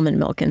have almond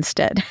milk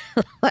instead.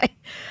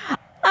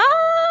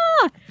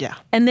 Yeah.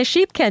 And the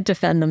sheep can't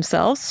defend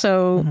themselves,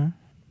 so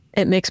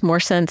it makes more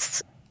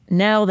sense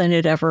now than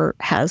it ever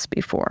has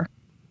before.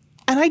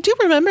 And I do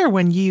remember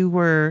when you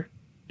were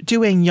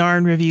doing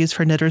yarn reviews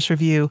for Knitter's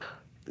Review,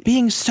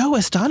 being so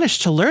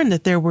astonished to learn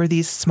that there were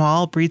these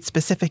small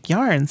breed-specific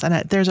yarns.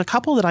 And there's a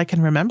couple that I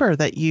can remember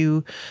that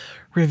you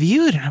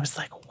reviewed, and I was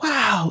like,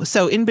 wow.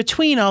 So in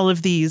between all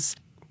of these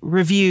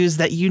reviews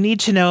that you need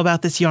to know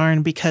about this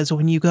yarn because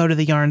when you go to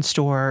the yarn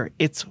store,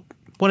 it's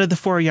one of the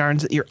 4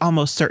 yarns that you're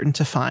almost certain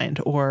to find,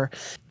 or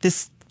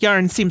this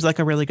yarn seems like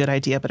a really good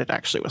idea, but it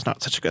actually was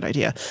not such a good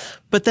idea.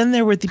 But then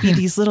there would be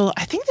these little,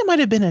 I think there might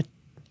have been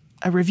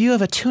a review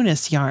of a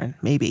Tunis yarn,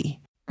 maybe.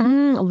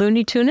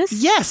 Looney Tunis?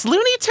 Yes,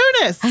 Looney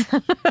Tunis.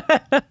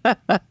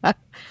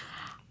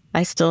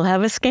 I still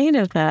have a skein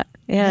of that.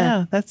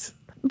 Yeah, that's...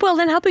 Well,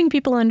 then helping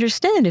people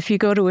understand, if you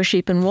go to a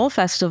sheep and wool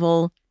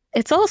festival,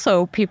 it's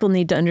also, people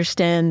need to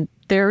understand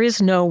there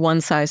is no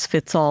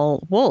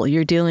one-size-fits-all wool.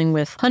 You're dealing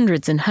with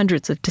hundreds and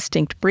hundreds of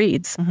distinct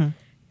breeds. Mm-hmm.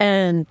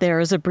 And there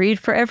is a breed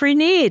for every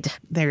need.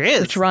 There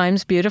is. Which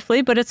rhymes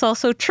beautifully, but it's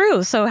also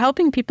true. So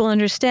helping people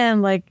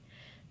understand, like,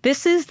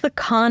 this is the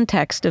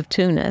context of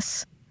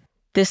Tunis.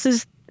 This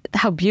is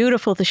how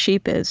beautiful the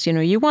sheep is.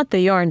 You want the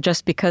yarn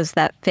just because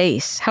that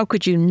face. How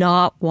could you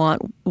not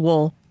want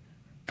wool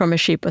from a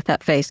sheep with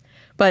that face?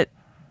 But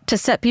to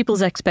set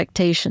people's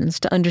expectations,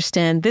 to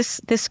understand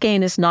this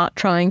skein is not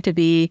trying to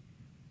be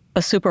a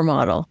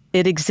supermodel.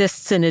 It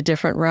exists in a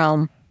different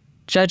realm.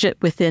 Judge it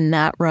within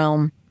that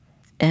realm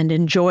and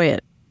enjoy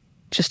it.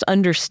 Just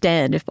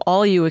understand, if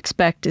all you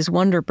expect is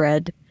Wonder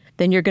Bread,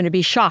 then you're going to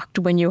be shocked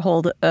when you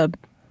hold a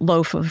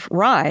loaf of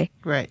rye.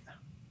 Right.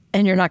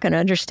 And you're not going to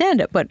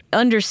understand it. But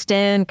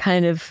understand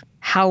kind of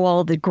how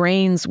all the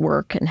grains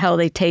work and how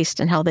they taste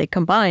and how they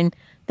combine,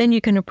 then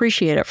you can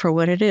appreciate it for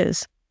what it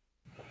is.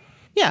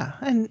 Yeah.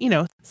 And,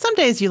 some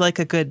days you like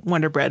a good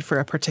Wonder Bread for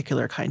a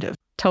particular kind of.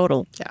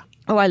 Total. Yeah.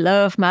 Oh, I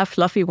love my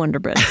fluffy Wonder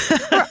Bread.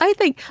 Or I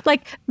think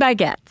like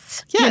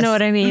baguettes. Yes. You know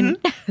what I mean?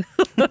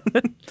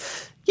 Mm-hmm.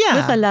 Yeah.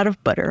 With a lot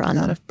of butter on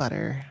them. A lot of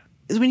butter.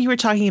 When you were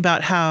talking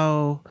about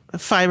how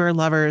fiber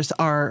lovers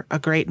are a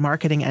great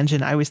marketing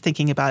engine, I was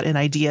thinking about an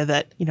idea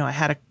that, I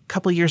had a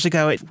couple years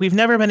ago. We've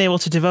never been able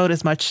to devote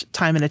as much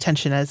time and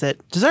attention as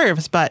it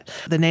deserves, but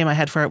the name I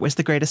had for it was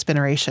the Great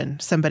Aspineration.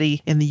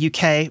 Somebody in the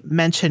UK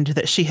mentioned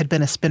that she had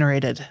been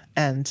aspinerated,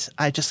 and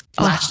I just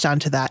latched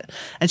onto that.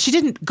 And she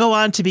didn't go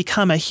on to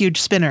become a huge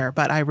spinner,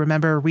 but I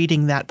remember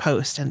reading that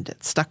post and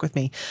it stuck with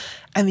me.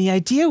 And the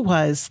idea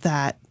was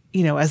that,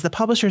 as the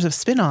publishers of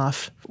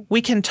Spinoff,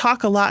 we can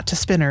talk a lot to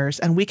spinners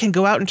and we can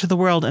go out into the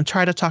world and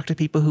try to talk to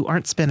people who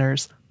aren't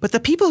spinners. But the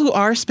people who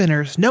are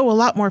spinners know a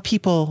lot more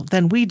people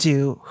than we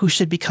do who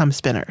should become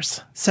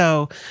spinners.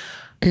 So,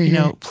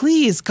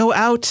 please go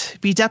out,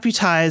 be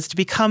deputized,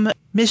 become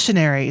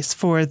missionaries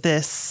for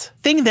this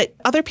thing that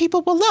other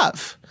people will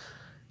love.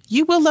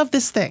 You will love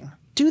this thing.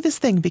 Do this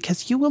thing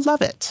because you will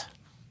love it.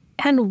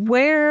 And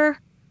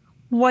wear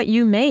what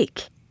you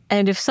make.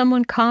 And if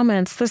someone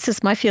comments, this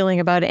is my feeling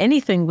about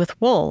anything with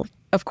wool.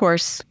 Of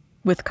course,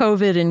 with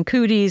COVID and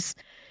cooties,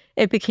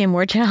 it became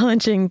more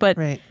challenging. But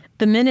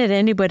the minute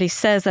anybody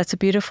says, that's a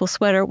beautiful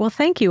sweater, well,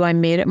 thank you. I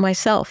made it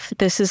myself.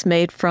 This is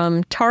made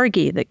from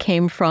targi that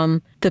came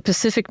from the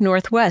Pacific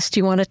Northwest.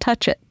 Do you want to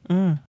touch it?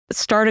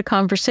 Start a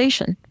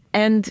conversation.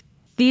 And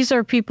these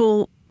are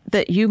people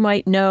that you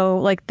might know,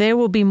 like they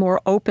will be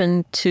more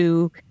open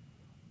to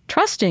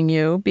trusting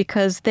you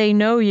because they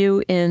know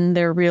you in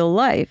their real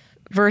life.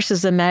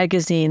 Versus a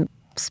magazine.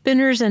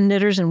 Spinners and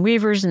knitters and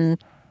weavers, and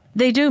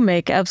they do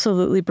make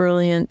absolutely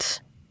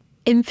brilliant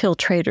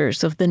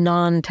infiltrators of the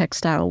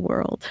non-textile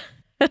world.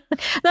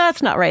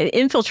 That's not right.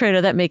 Infiltrator,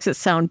 that makes it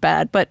sound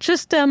bad. But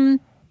just,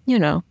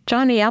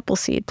 Johnny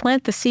Appleseed,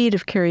 plant the seed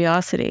of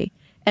curiosity.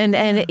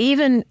 And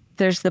even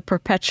there's the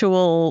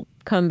perpetual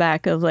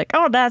comeback of like,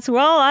 oh,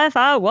 I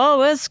thought wool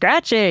was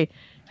scratchy.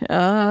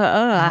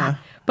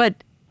 But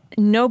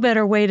no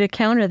better way to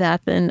counter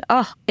that than,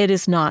 it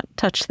is not.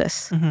 Touch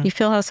this. Mm-hmm. You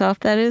feel how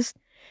soft that is?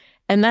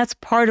 And that's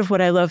part of what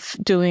I love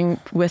doing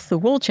with the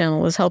Wool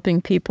Channel is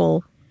helping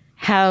people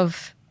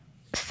have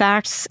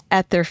facts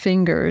at their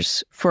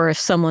fingers for if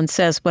someone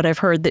says, but I've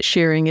heard that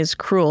shearing is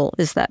cruel.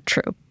 Is that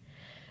true?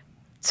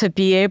 To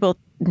be able,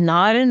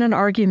 not in an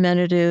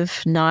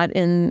argumentative,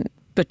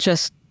 but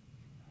just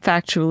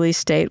factually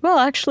state, well,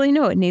 actually,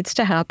 no, it needs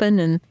to happen.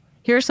 And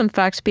here are some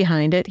facts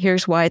behind it.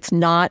 Here's why it's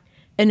not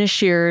in a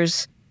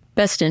shearer's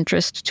best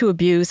interest to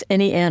abuse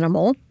any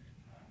animal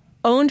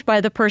owned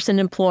by the person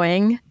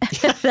employing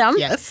them.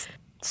 Yes.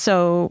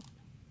 So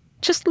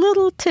just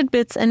little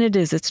tidbits, and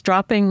it's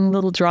dropping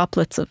little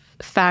droplets of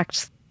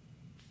facts.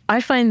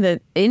 I find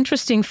that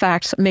interesting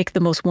facts make the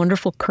most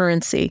wonderful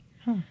currency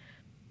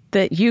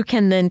that you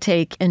can then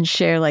take and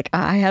share, like,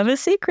 I have a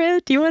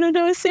secret. Do you want to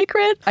know a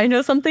secret? I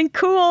know something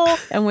cool.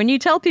 And when you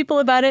tell people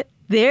about it,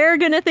 they're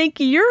going to think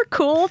you're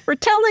cool for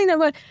telling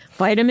them about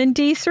vitamin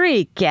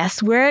D3.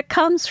 Guess where it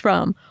comes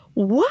from?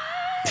 What?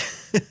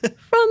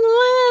 From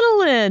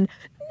lanolin.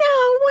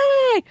 No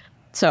way.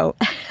 So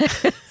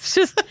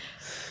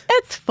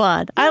it's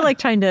fun. Yeah. I like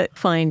trying to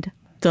find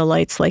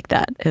delights like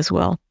that as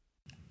well.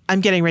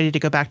 I'm getting ready to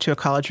go back to a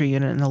college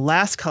reunion. And the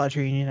last college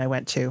reunion I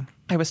went to,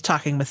 I was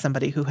talking with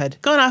somebody who had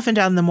gone off and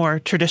down the more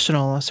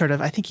traditional sort of,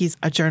 I think he's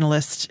a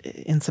journalist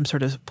in some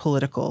sort of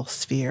political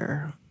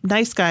sphere.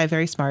 Nice guy,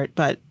 very smart,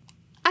 but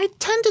I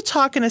tend to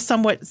talk in a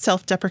somewhat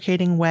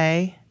self-deprecating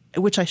way,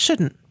 which I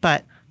shouldn't,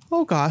 but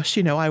oh gosh,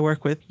 I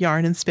work with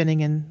yarn and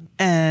spinning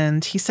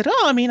and he said,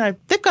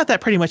 they've got that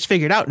pretty much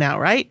figured out now,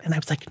 right? And I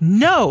was like,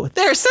 no,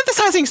 they're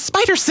synthesizing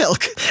spider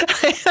silk.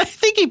 I'm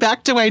thinking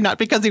back to not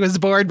because he was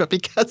bored, but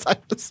because I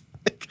was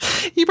like,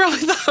 he probably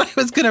thought I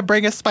was going to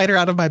bring a spider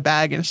out of my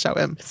bag and show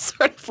him.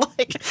 Sort of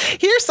like,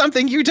 here's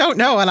something you don't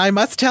know and I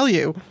must tell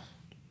you.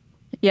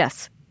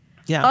 Yes.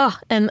 Yeah. Oh,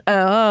 and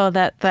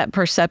that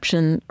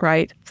perception,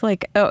 right? It's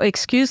like, oh,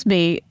 excuse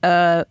me,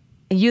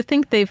 you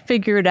think they've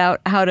figured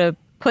out how to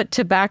put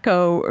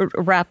tobacco,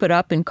 wrap it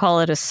up and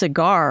call it a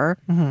cigar,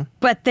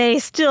 but they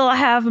still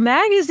have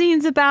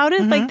magazines about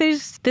it. Like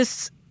there's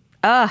this,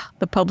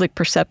 the public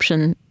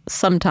perception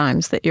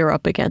sometimes that you're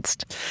up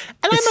against.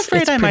 And I'm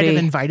afraid I might have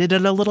invited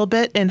it a little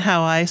bit in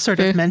how I sort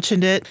of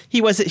mentioned it.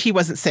 He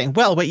wasn't saying,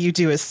 well, what you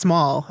do is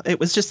small. It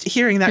was just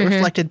hearing that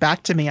reflected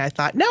back to me. I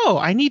thought, no,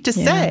 I need to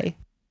say.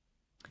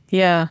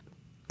 Yeah.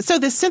 So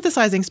this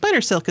synthesizing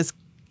spider silk is,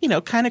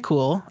 kind of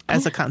cool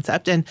as a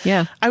concept. And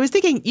I was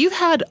thinking, you've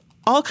had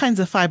all kinds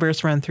of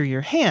fibers run through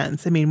your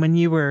hands. I mean, when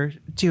you were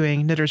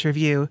doing Knitter's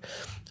Review,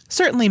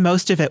 certainly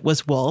most of it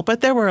was wool, but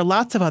there were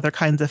lots of other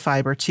kinds of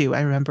fiber too. I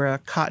remember a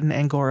cotton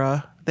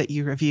Angora that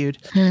you reviewed.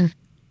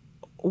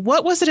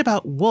 What was it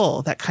about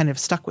wool that kind of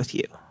stuck with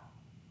you?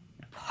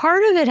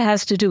 Part of it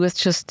has to do with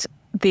just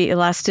the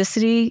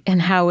elasticity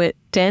and how it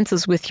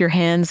dances with your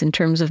hands in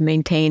terms of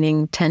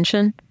maintaining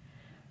tension.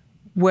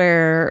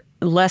 where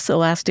less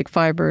elastic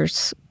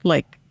fibers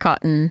like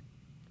cotton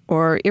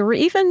or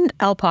even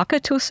alpaca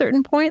to a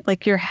certain point,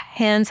 like your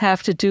hands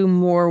have to do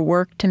more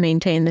work to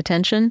maintain the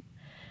tension.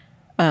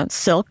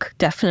 Silk,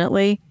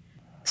 definitely.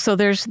 So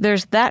there's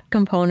that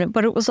component,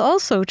 but it was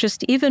also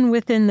just even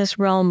within this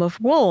realm of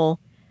wool,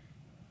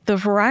 the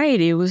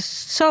variety was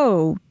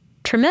so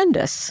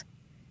tremendous.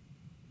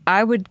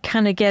 I would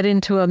kind of get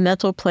into a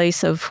mental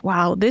place of,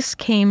 wow, this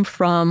came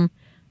from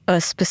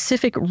a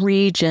specific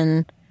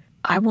region.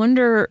 I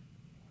wonder,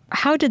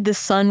 how did the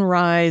sun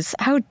rise?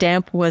 How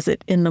damp was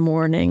it in the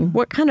morning?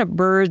 What kind of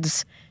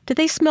birds? Did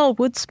they smell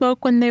wood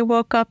smoke when they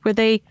woke up? Were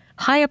they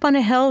high up on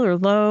a hill or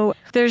low?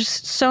 There's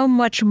so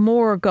much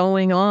more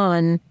going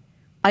on.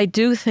 I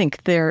do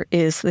think there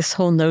is this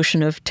whole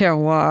notion of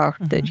terroir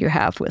that you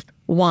have with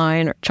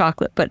wine or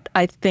chocolate, but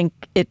I think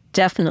it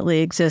definitely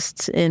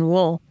exists in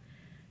wool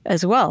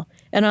as well.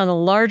 And on a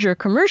larger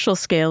commercial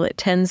scale, it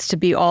tends to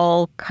be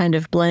all kind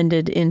of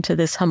blended into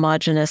this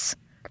homogeneous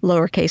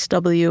lowercase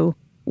w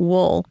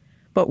wool.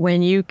 But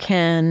when you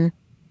can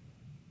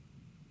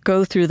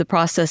go through the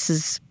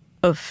processes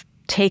of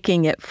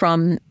taking it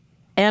from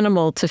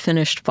animal to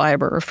finished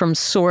fiber, or from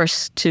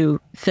source to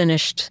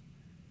finished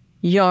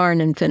yarn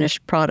and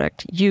finished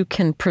product, you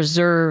can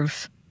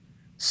preserve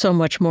so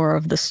much more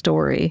of the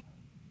story.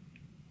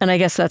 And I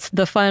guess that's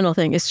the final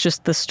thing. It's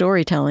just the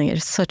storytelling.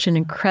 It's such an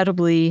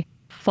incredibly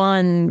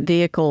fun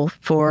vehicle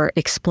for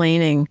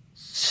explaining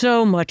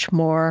so much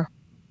more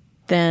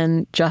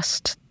than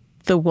just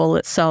the wool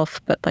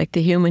itself, but like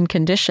the human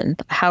condition,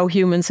 how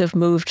humans have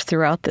moved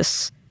throughout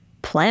this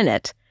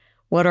planet,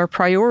 what our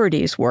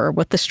priorities were,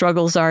 what the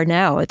struggles are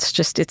now. It's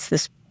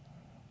this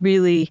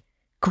really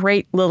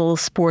great little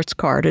sports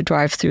car to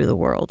drive through the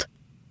world.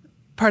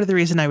 Part of the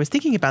reason I was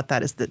thinking about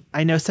that is that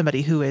I know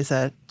somebody who is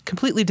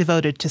completely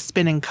devoted to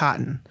spinning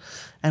cotton,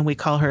 and we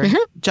call her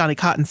Johnny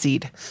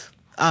Cottonseed.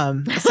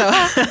 So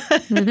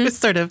it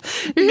sort of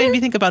made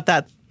me think about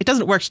that. It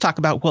doesn't work to talk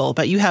about wool,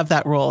 but you have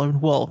that role in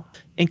wool,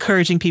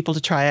 encouraging people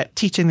to try it,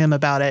 teaching them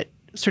about it,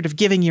 sort of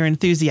giving your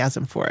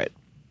enthusiasm for it.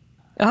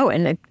 Oh,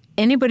 and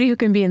anybody who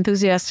can be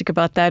enthusiastic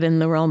about that in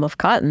the realm of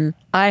cotton,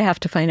 I have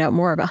to find out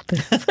more about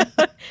this.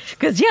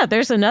 Because,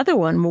 there's another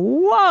one.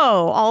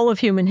 Whoa, all of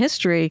human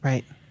history.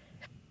 Right.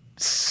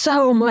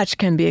 So much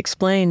can be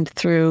explained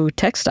through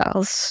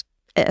textiles.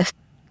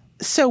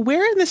 So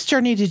where in this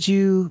journey did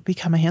you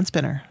become a hand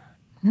spinner?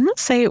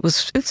 Let's say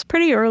it's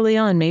pretty early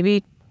on.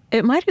 Maybe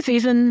it might have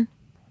even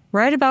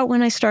right about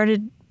when I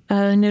started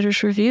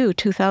Knitter's Review,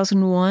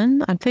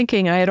 2001. I'm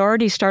thinking I had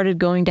already started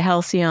going to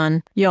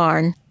Halcyon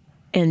Yarn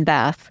in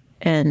Bath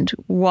and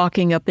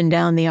walking up and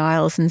down the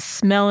aisles and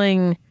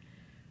smelling,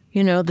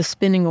 the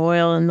spinning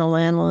oil and the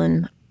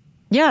lanolin.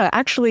 Yeah,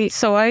 actually,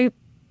 so I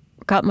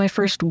got my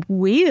first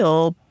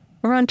wheel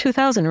around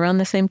 2000, around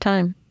the same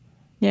time.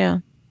 Yeah.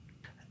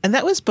 And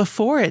that was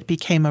before it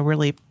became a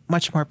really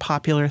much more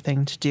popular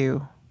thing to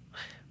do.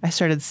 I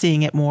started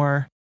seeing it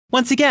more.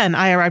 Once again,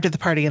 I arrived at the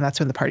party and that's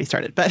when the party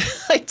started. But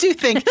I do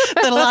think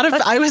that a lot of,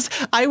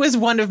 I was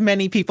one of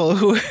many people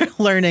who were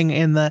learning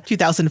in the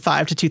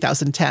 2005 to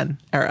 2010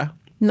 era.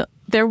 No,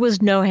 there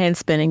was no hand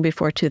spinning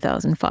before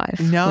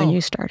 2005 when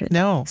you started.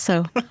 No.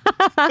 So,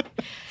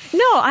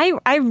 no,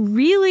 I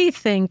really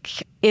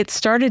think it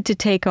started to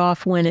take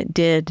off when it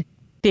did,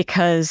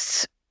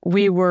 because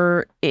we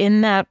were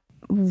in that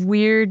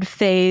weird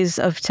phase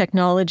of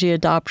technology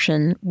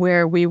adoption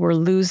where we were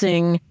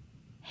losing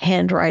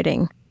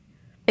handwriting.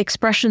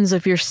 Expressions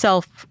of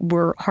yourself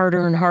were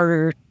harder and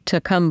harder to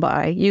come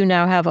by. You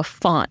now have a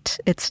font.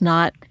 It's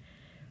not,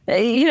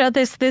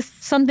 this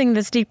something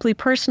that's deeply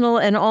personal.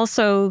 And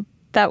also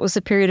that was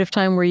a period of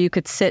time where you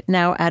could sit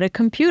now at a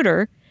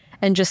computer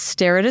and just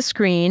stare at a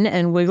screen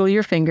and wiggle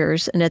your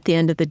fingers. And at the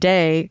end of the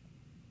day,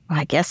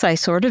 I guess I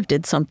sort of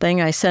did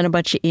something. I sent a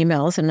bunch of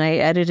emails and I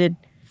edited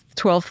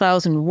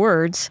 12,000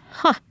 words.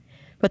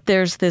 But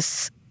there's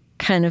this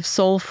kind of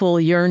soulful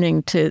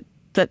yearning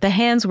that the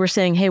hands were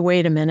saying, hey,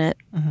 wait a minute.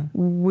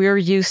 We're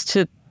used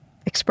to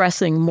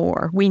expressing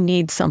more. We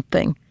need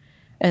something.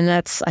 And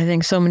that's, I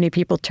think so many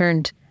people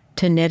turned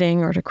to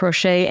knitting or to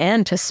crochet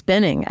and to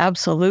spinning.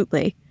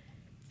 Absolutely.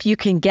 If you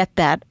can get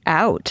that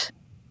out.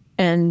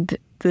 And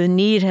the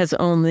need has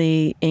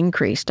only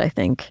increased, I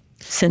think,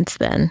 since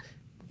then.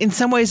 In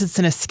some ways, it's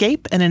an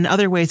escape, and in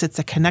other ways, it's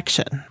a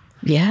connection.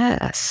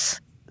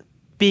 Yes.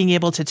 Being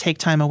able to take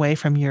time away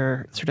from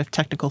your sort of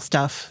technical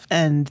stuff.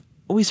 And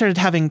we started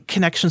having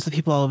connections with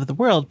people all over the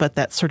world, but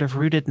that sort of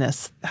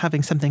rootedness,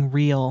 having something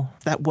real,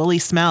 that woolly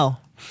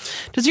smell.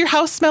 Does your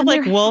house smell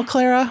like wool,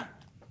 Clara?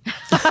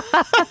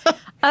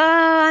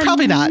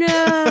 Probably not. No,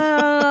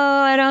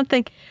 I don't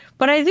think.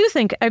 But I do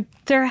think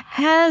there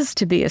has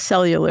to be a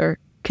cellular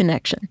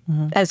connection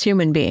as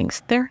human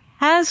beings. There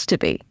has to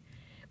be.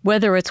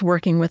 Whether it's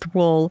working with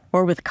wool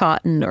or with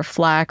cotton or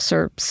flax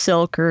or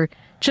silk or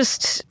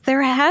just,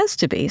 there has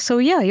to be. So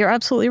yeah, you're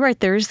absolutely right.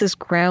 There is this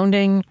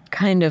grounding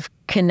kind of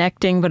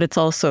connecting, but it's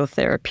also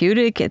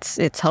therapeutic.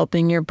 It's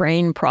helping your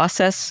brain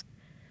process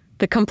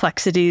the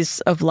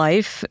complexities of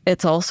life.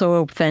 It's also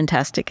a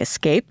fantastic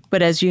escape.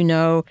 But as you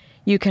know,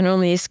 you can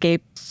only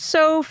escape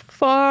so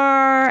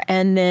far,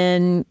 and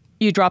then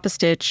you drop a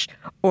stitch,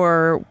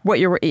 or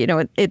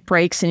it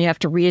breaks and you have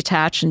to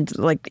reattach, and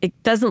like it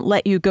doesn't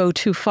let you go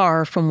too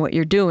far from what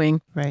you're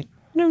doing. Right.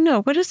 I don't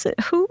know. What is it?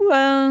 Who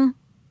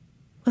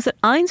was it?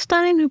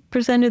 Einstein who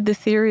presented the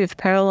theory of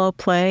parallel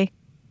play?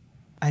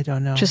 I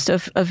don't know. Just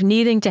of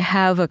needing to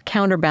have a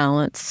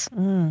counterbalance.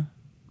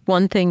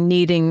 One thing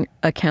needing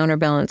a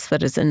counterbalance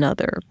that is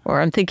another.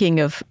 Or I'm thinking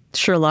of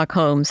Sherlock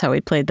Holmes, how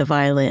he played the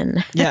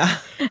violin. Yeah.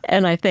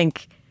 And I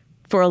think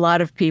for a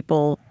lot of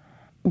people,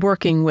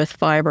 working with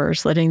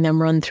fibers, letting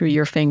them run through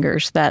your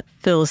fingers, that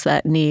fills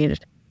that need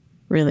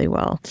really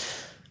well.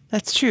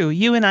 That's true.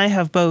 You and I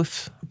have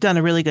both done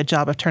a really good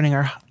job of turning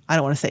our, I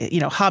don't want to say,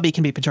 hobby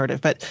can be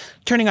pejorative, but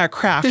turning our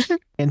craft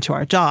into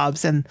our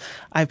jobs. And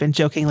I've been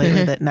joking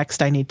lately that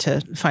next I need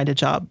to find a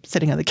job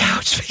sitting on the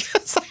couch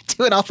because I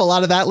do an awful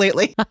lot of that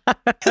lately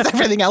because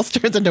everything else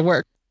turns into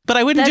work. But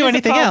I wouldn't do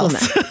anything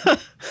else.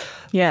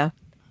 Yeah.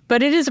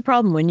 But it is a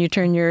problem when you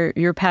turn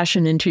your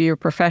passion into your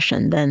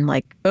profession. Then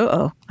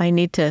I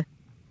need to,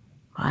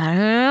 I don't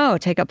know,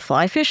 take up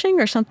fly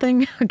fishing or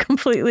something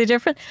completely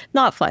different.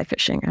 Not fly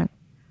fishing. I'm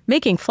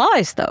making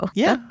flies, though.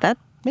 Yeah, that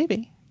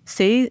maybe.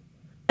 See?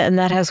 And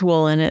that has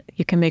wool in it.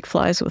 You can make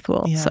flies with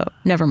wool. Yeah. So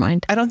never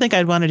mind. I don't think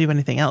I'd want to do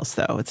anything else,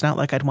 though. It's not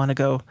like I'd want to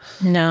go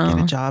get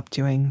a job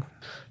doing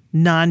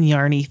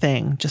non-yarny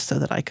thing just so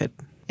that I could,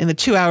 in the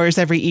 2 hours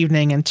every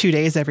evening and 2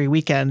 days every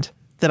weekend,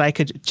 that I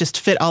could just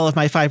fit all of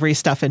my fibery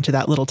stuff into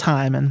that little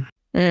time.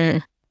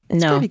 And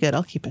it's pretty good.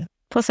 I'll keep it.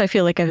 Plus, I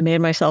feel like I've made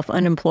myself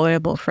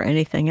unemployable for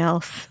anything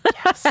else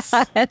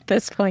at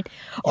this point.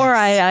 Yes. Or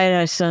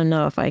I just don't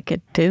know if I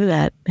could do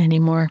that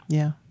anymore.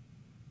 Yeah.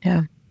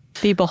 Yeah.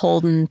 Be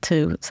beholden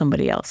to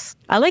somebody else.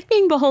 I like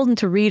being beholden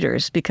to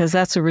readers because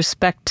that's a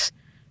respect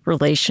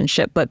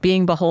relationship. But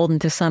being beholden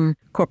to some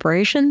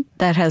corporation,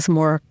 that has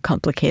more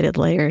complicated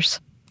layers.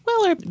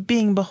 Well, or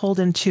being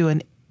beholden to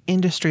an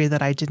industry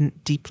that I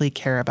didn't deeply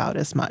care about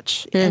as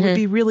much. It would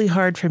be really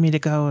hard for me to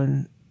go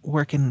and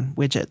work in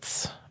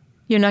widgets.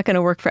 You're not going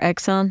to work for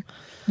Exxon?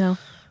 No.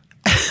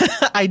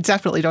 I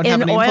definitely don't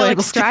have any oil employable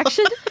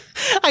extraction?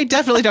 skills. I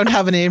definitely don't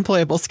have any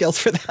employable skills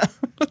for that.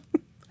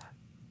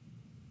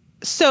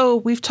 So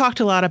we've talked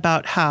a lot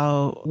about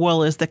how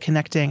wool is the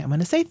connecting, I'm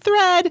going to say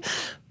thread,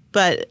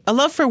 but a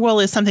love for wool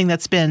is something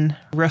that's been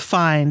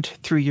refined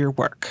through your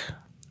work.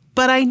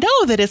 But I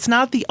know that it's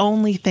not the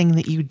only thing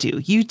that you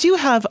do. You do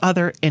have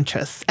other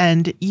interests,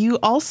 and you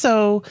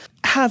also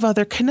have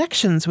other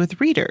connections with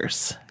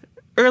readers.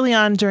 Early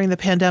on during the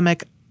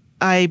pandemic,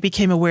 I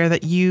became aware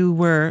that you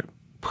were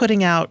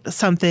putting out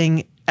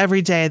something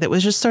every day that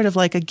was just sort of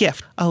like a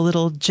gift, a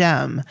little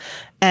gem.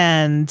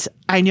 And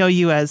I know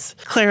you as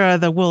Clara,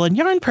 the wool and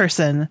yarn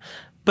person,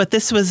 but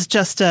this was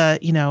just the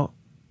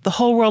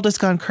whole world has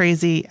gone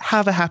crazy.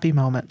 Have a happy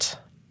moment.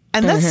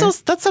 And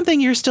that's something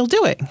you're still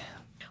doing.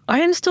 I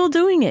am still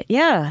doing it.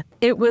 Yeah.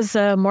 It was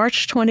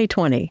March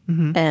 2020.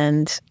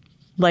 And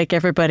like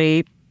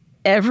everybody,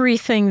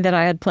 everything that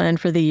I had planned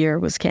for the year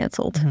was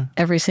canceled.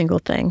 Every single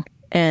thing.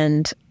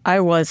 And I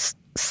was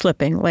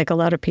slipping like a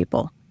lot of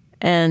people.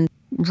 And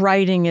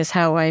writing is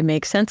how I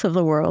make sense of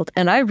the world.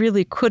 And I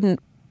really couldn't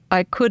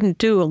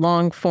do a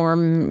long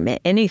form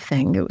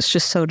anything. It was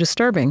just so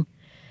disturbing.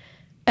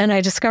 And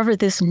I discovered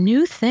this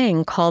new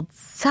thing called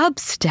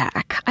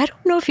Substack. I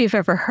don't know if you've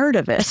ever heard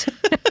of it.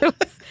 It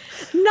was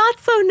not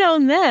so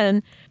known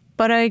then,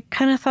 but I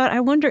kind of thought, I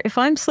wonder if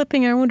I'm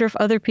slipping, I wonder if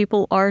other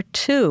people are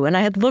too. And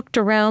I had looked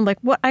around, like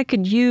what I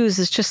could use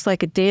is just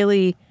like a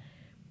daily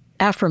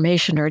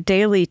affirmation or a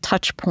daily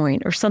touch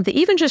point or something,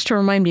 even just to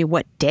remind me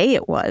what day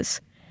it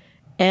was.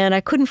 And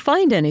I couldn't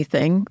find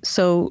anything.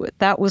 So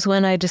that was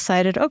when I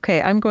decided,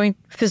 okay, I'm going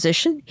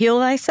physician, heal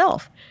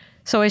thyself.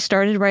 So I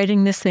started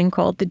writing this thing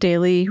called The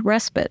Daily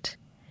Respite.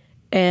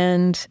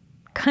 And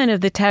kind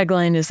of the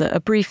tagline is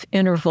a brief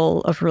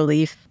interval of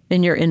relief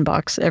in your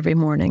inbox every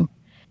morning.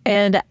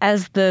 And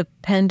as the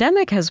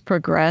pandemic has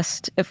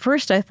progressed, at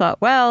first I thought,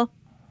 well,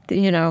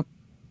 the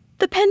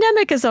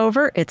pandemic is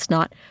over. It's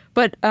not.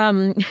 But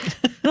now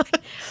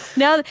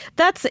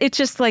it's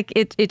just like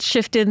it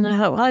shifted. And I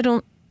thought, well, I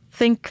don't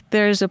think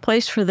there's a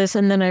place for this.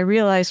 And then I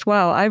realized,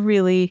 wow, I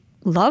really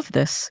love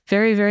this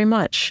very, very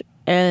much.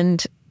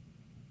 And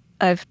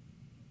I've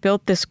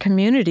built this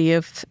community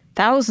of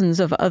thousands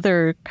of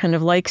other kind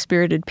of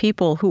like-spirited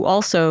people who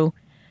also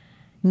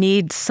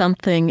need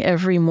something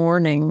every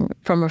morning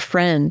from a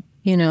friend,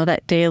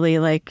 that daily,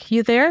 like,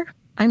 you there?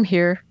 I'm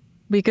here.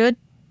 We good?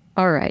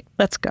 All right,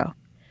 let's go.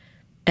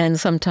 And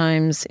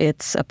sometimes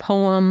it's a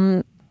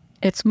poem.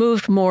 It's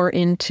moved more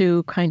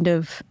into kind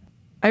of,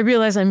 I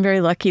realize I'm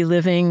very lucky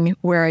living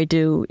where I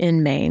do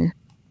in Maine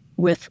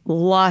with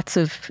lots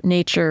of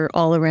nature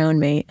all around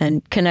me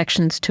and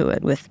connections to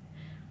it with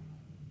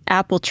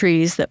apple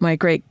trees that my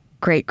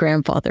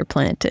great-great-grandfather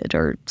planted.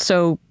 Or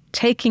so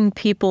taking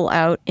people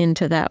out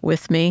into that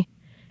with me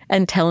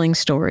and telling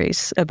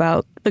stories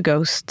about the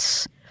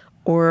ghosts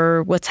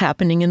or what's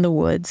happening in the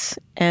woods.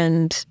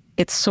 And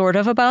it's sort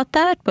of about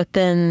that, but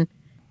then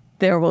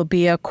there will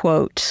be a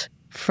quote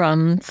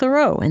from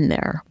Thoreau in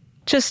there.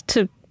 just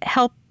to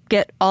help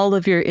get all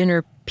of your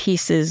inner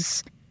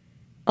pieces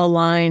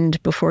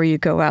aligned before you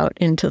go out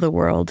into the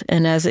world.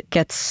 And as it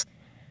gets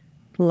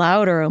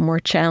louder and more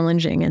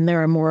challenging, and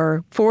there are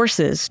more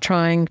forces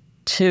trying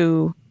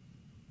to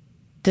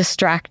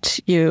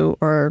distract you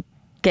or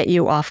get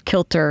you off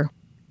kilter,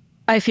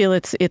 I feel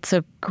it's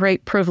a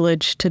great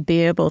privilege to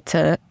be able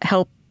to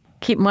help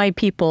keep my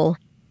people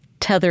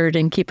tethered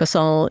and keep us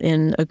all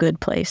in a good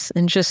place.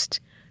 And just,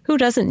 who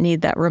doesn't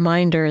need that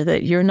reminder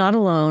that you're not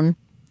alone?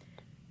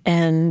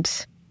 And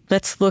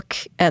let's look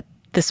at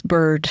this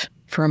bird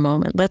for a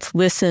moment. Let's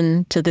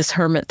listen to this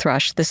hermit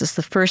thrush. This is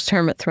the first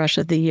hermit thrush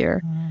of the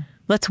year.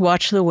 Let's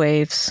watch the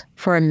waves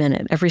for a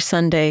minute. Every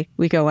Sunday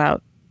we go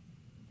out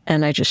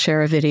and I just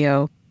share a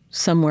video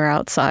somewhere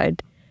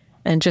outside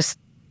and just,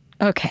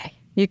 okay,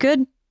 you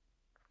good?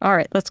 All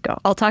right, let's go.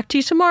 I'll talk to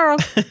you tomorrow.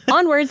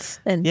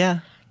 Onwards. And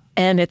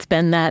and it's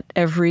been that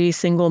every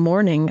single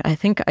morning. I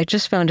think I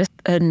just found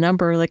a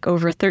number like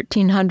over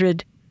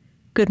 1,300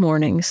 good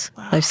mornings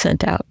I've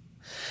sent out.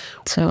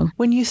 So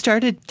when you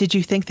started, did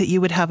you think that you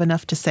would have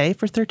enough to say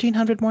for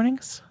 1,300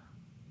 mornings?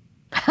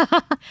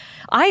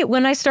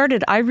 When I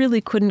started, I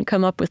really couldn't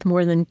come up with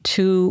more than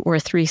 2 or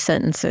 3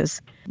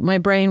 sentences. My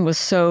brain was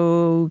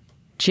so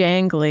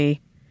jangly,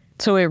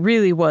 so it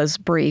really was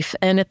brief.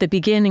 And at the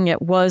beginning,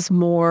 it was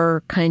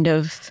more kind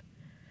of,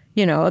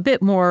 a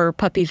bit more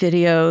puppy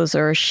videos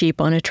or a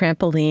sheep on a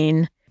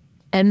trampoline.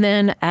 And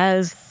then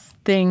as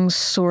things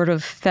sort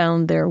of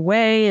found their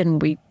way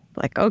and we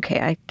like, okay,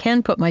 I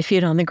can put my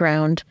feet on the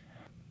ground,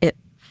 it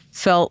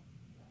felt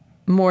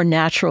more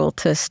natural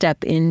to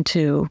step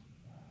into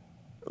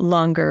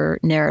longer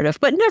narrative,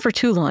 but never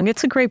too long.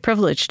 It's a great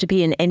privilege to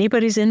be in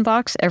anybody's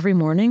inbox every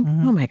morning.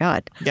 Oh my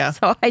God. Yeah.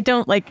 So I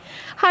don't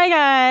hi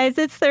guys,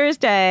 it's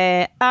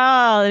Thursday.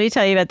 Oh, let me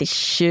tell you about these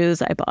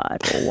shoes I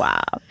bought.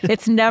 Wow.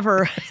 It's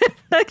never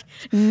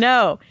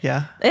no.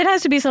 Yeah. It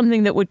has to be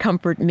something that would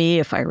comfort me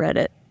if I read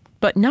it.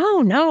 But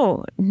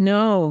no.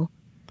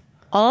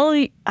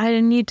 All I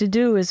need to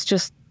do is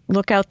just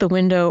look out the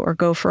window or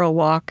go for a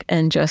walk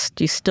and just,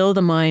 you still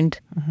the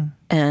mind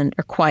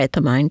or quiet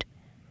the mind.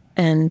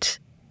 And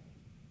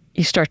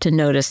you start to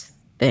notice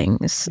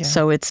things. Yeah.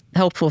 So it's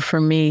helpful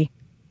for me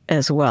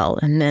as well.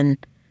 And then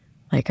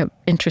like an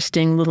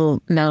interesting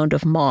little mound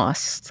of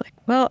moss. It's like,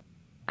 well,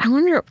 I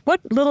wonder what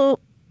little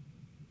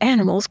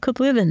animals could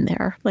live in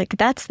there. Like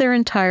that's their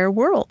entire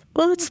world.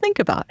 Well, let's think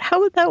about how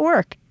would that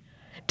work?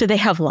 Do they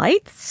have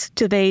lights?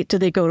 Do they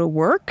go to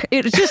work?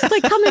 It's just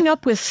like coming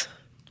up with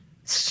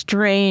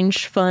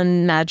strange,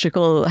 fun,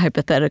 magical,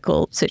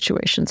 hypothetical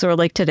situations. Or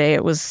like today,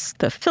 it was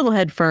the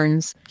fiddlehead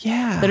ferns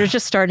that are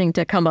just starting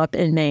to come up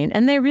in Maine.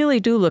 And they really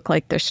do look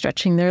like they're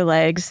stretching their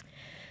legs.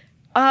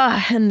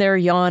 And they're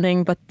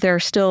yawning, but they're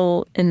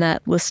still in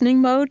that listening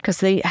mode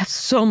because they have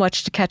so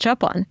much to catch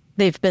up on.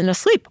 They've been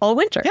asleep all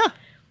winter. Yeah.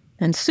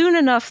 And soon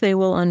enough, they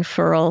will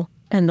unfurl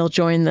and they'll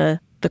join the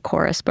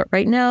chorus. But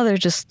right now, they're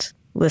just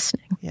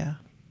listening. Yeah.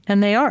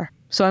 And they are.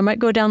 So I might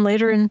go down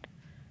later and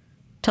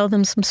tell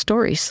them some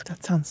stories.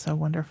 That sounds so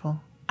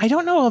wonderful. I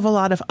don't know of a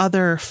lot of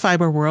other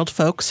fiber world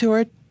folks who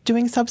are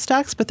doing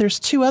Substacks, but there's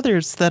 2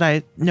 others that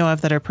I know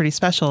of that are pretty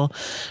special.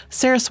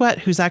 Sarah Sweat,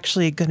 who's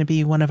actually going to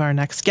be one of our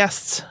next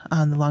guests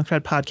on the Long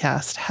Thread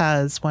podcast,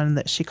 has one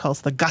that she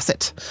calls the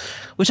Gusset,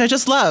 which I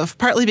just love,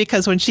 partly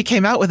because when she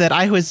came out with it,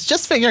 I was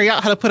just figuring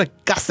out how to put a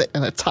gusset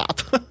in a top.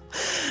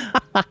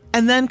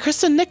 And then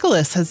Kristen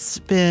Nicholas has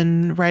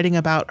been writing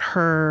about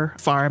her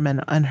farm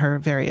and her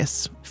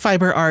various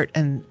fiber art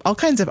and all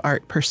kinds of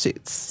art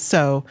pursuits.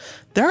 So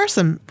there are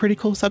some pretty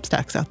cool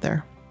Substacks out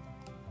there.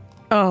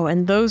 Oh,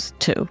 and those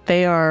 2,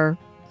 they are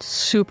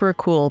super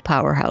cool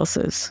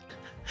powerhouses.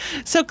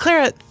 So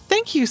Clara,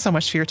 thank you so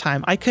much for your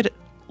time. I could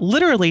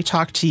literally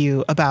talk to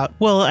you about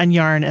wool and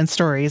yarn and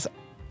stories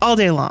all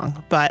day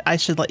long, but I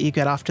should let you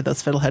get off to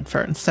those fiddlehead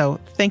ferns. So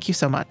thank you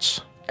so much.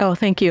 Oh,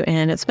 thank you,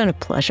 Anne. It's been a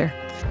pleasure.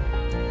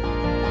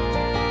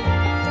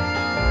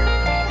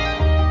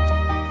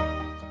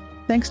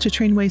 Thanks to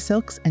Trainway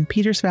Silks and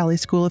Peters Valley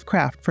School of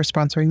Craft for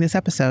sponsoring this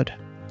episode.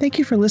 Thank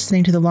you for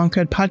listening to the Long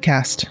Thread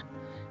podcast.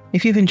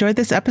 If you've enjoyed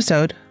this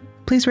episode,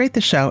 please rate the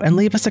show and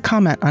leave us a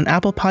comment on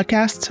Apple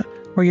Podcasts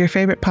or your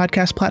favorite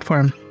podcast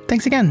platform.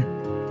 Thanks again.